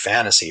specific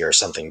fantasy or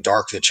something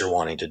dark that you're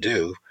wanting to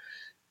do,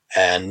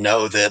 and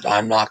know that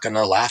I'm not going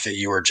to laugh at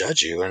you or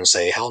judge you and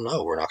say, hell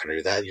no, we're not going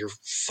to do that. You're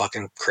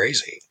fucking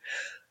crazy.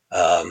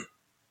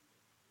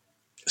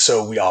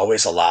 So we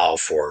always allow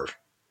for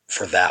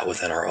that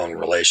within our own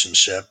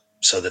relationship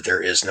so that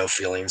there is no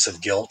feelings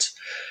of guilt.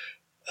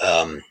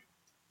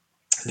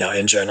 Now,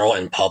 in general,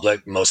 in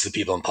public, most of the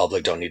people in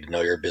public don't need to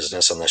know your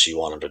business unless you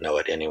want them to know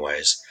it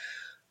anyways.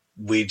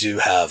 We do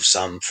have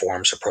some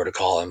forms of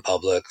protocol in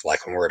public,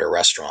 like when we're at a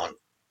restaurant,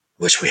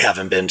 which we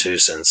haven't been to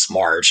since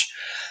March.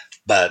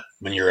 But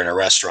when you're in a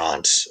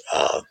restaurant,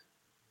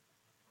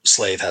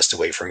 slave has to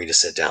wait for me to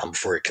sit down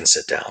before it can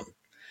sit down.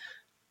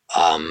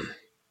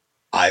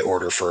 I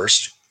order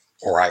first,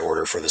 or I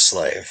order for the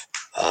slave.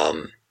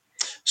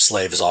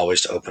 Slave is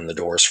always to open the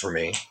doors for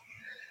me.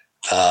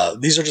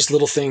 These are just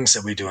little things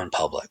that we do in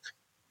public.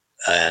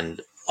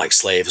 And like,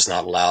 slave is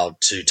not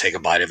allowed to take a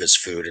bite of his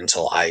food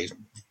until I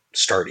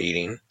start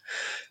eating.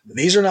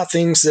 These are not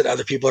things that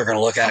other people are going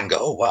to look at and go,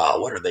 oh, wow,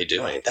 what are they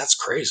doing? That's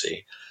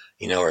crazy.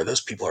 Or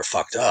those people are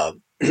fucked up.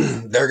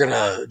 They're going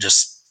to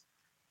just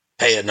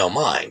pay it no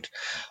mind.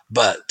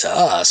 But to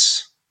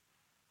us,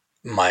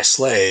 my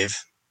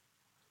slave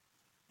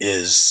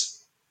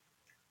is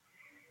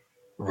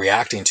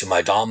reacting to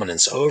my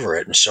dominance over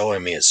it and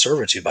showing me its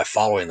servitude by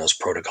following those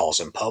protocols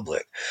in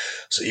public.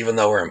 So even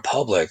though we're in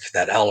public,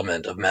 that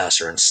element of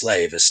master and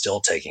slave is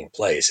still taking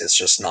place. It's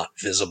just not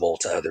visible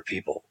to other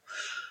people.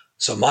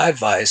 So my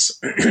advice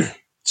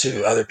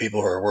to other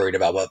people who are worried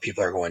about what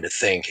people are going to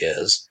think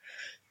is,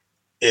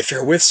 if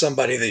you're with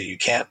somebody that you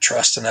can't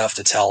trust enough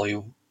to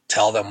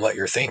tell them what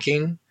you're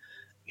thinking,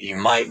 you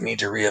might need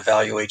to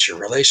reevaluate your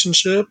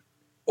relationship,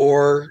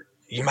 or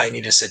you might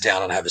need to sit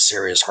down and have a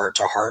serious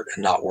heart-to-heart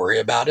and not worry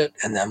about it.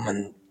 And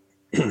then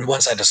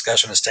once that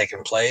discussion has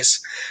taken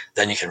place,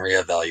 then you can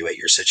reevaluate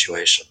your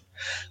situation.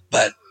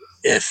 But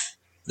if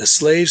the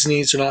slave's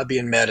needs are not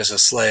being met as a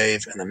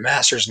slave and the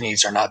master's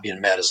needs are not being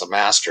met as a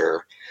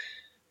master,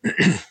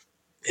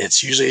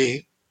 it's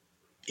usually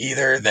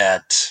either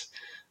that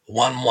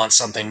one wants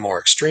something more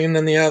extreme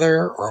than the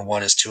other, or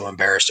one is too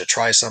embarrassed to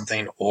try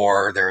something,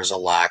 or there is a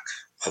lack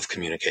of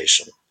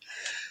communication.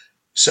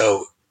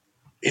 So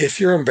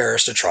if you're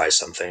embarrassed to try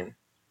something,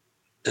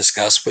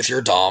 discuss with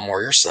your dom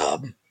or your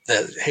sub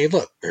that, hey,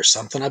 look, there's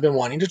something I've been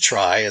wanting to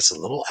try. It's a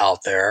little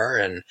out there,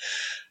 and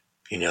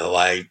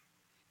I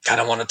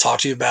kind of want to talk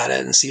to you about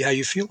it and see how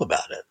you feel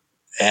about it.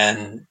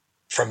 And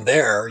from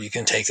there, you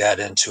can take that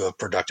into a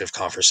productive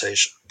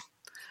conversation.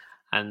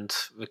 And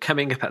we're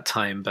coming up at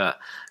time, but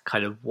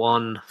kind of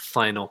one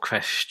final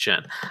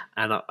question.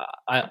 And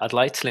I'd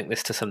like to link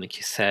this to something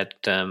you said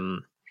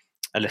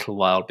a little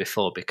while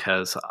before,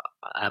 because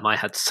I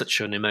had such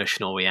an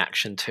emotional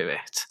reaction to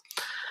it.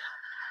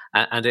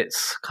 And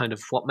it's kind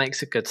of what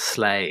makes a good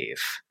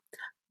slave.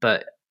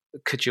 But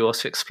could you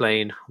also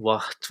explain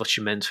what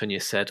you meant when you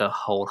said a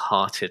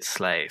wholehearted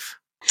slave?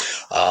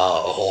 A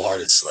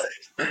wholehearted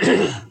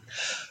slave.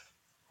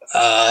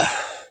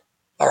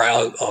 All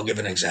right, I'll give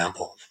an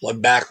example. Like,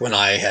 back when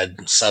I had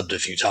subbed a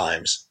few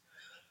times,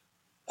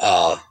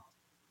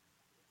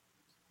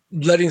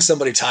 letting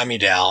somebody tie me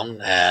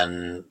down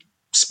and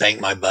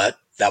spank my butt,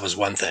 that was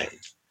one thing.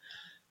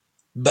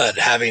 But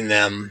having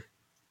them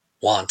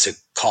want to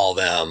call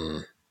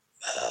them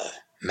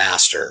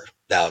master,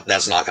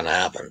 that's not going to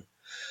happen.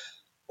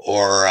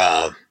 Or,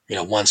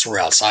 once we're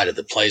outside of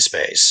the play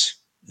space,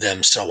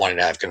 them still wanting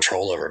to have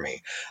control over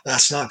me,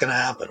 that's not going to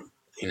happen.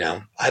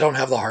 I don't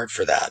have the heart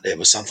for that. It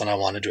was something I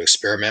wanted to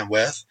experiment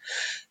with,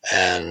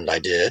 and I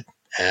did,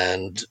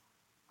 and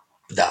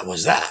that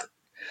was that.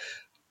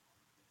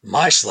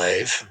 My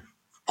slave,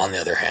 on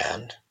the other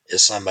hand,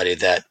 is somebody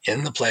that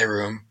in the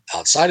playroom,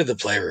 outside of the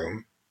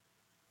playroom,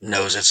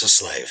 knows it's a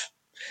slave.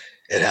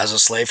 It has a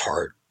slave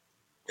heart.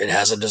 It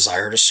has a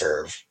desire to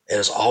serve. It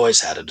has always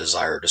had a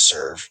desire to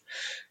serve.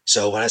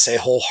 So when I say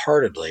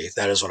wholeheartedly,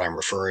 that is what I'm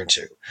referring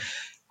to.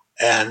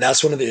 And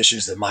that's one of the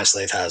issues that my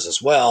slave has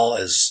as well,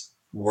 is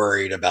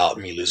worried about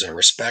me losing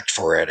respect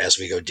for it as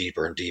we go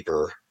deeper and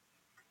deeper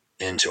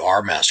into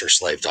our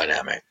master-slave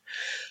dynamic.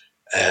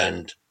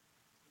 And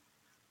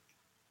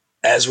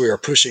as we are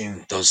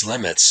pushing those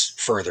limits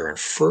further and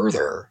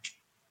further,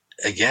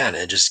 again,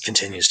 it just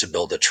continues to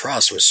build the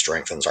trust, which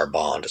strengthens our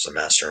bond as a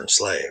master and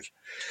slave.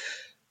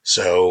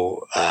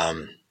 So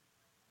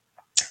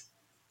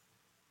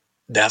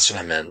that's what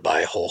I meant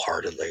by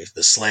wholeheartedly.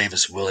 The slave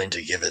is willing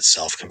to give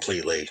itself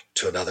completely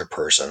to another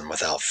person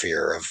without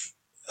fear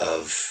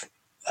of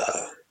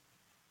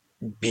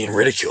being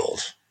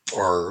ridiculed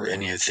or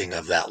anything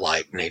of that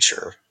like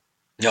nature.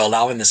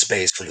 Allowing the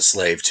space for the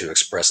slave to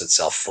express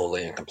itself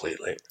fully and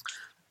completely.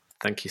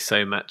 Thank you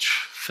so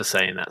much for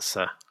saying that,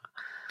 sir.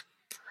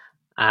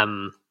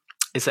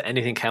 Is there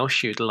anything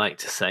else you'd like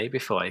to say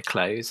before I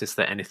close? Is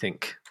there anything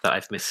that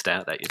I've missed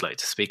out that you'd like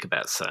to speak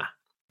about, sir?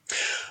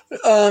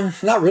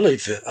 Not really,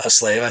 a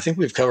slave. I think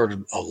we've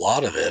covered a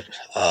lot of it.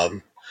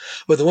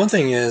 But the one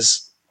thing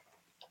is,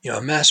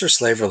 a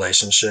master-slave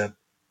relationship,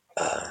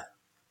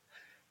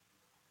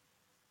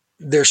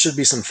 there should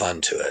be some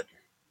fun to it.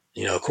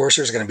 Of course,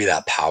 there's going to be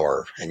that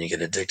power, and you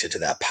get addicted to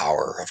that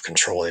power of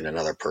controlling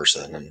another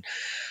person, and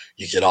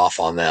you get off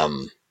on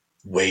them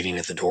waiting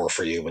at the door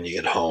for you when you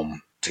get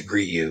home to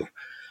greet you.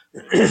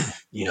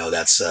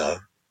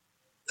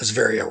 That's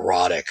very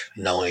erotic,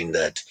 knowing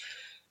that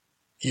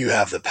you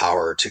have the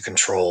power to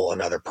control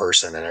another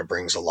person, and it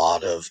brings a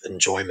lot of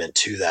enjoyment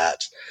to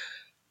that.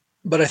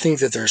 But I think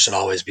that there should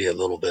always be a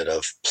little bit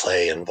of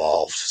play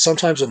involved.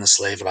 Sometimes when the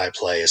slave and I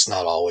play, it's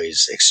not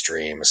always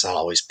extreme. It's not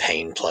always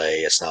pain play.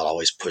 It's not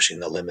always pushing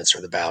the limits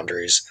or the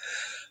boundaries.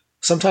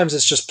 Sometimes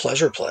it's just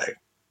pleasure play,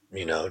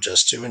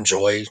 just to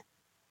enjoy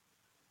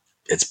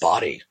its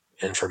body,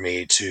 and for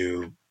me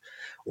to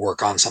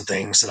work on some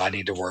things that I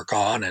need to work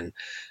on, and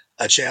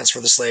a chance for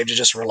the slave to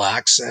just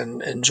relax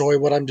and enjoy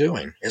what I'm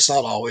doing. It's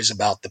not always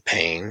about the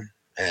pain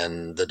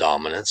and the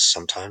dominance.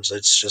 Sometimes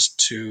it's just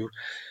to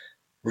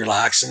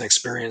relax and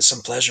experience some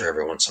pleasure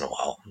every once in a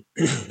while.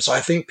 So I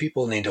think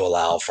people need to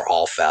allow for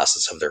all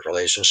facets of their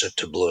relationship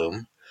to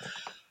bloom.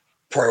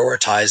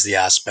 Prioritize the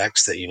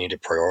aspects that you need to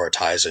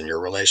prioritize in your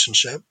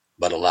relationship,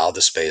 but allow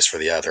the space for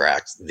the other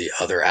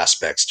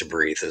aspects to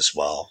breathe as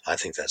well. I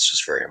think that's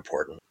just very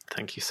important.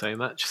 Thank you so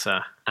much,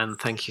 sir. And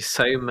thank you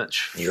so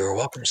much. You're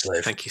welcome,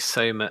 slave. Thank you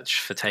so much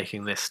for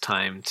taking this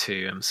time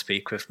to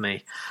speak with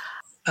me.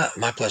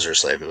 My pleasure,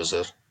 slave. It was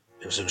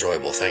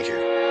enjoyable. Thank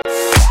you.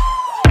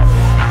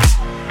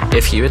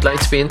 If you would like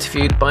to be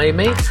interviewed by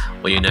me,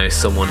 or you know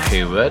someone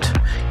who would,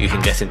 you can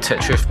get in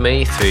touch with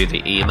me through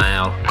the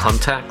email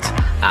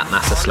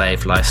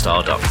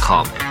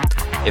contact@mastersslavelifestyle.com.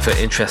 If you're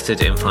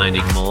interested in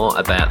finding more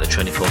about the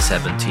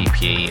 24/7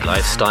 TPE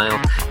lifestyle,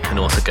 you can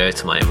also go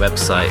to my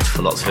website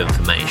for lots of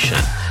information,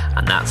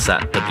 and that's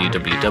at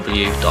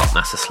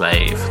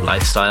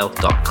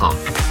www.mastersslavelifestyle.com.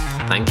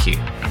 Thank you.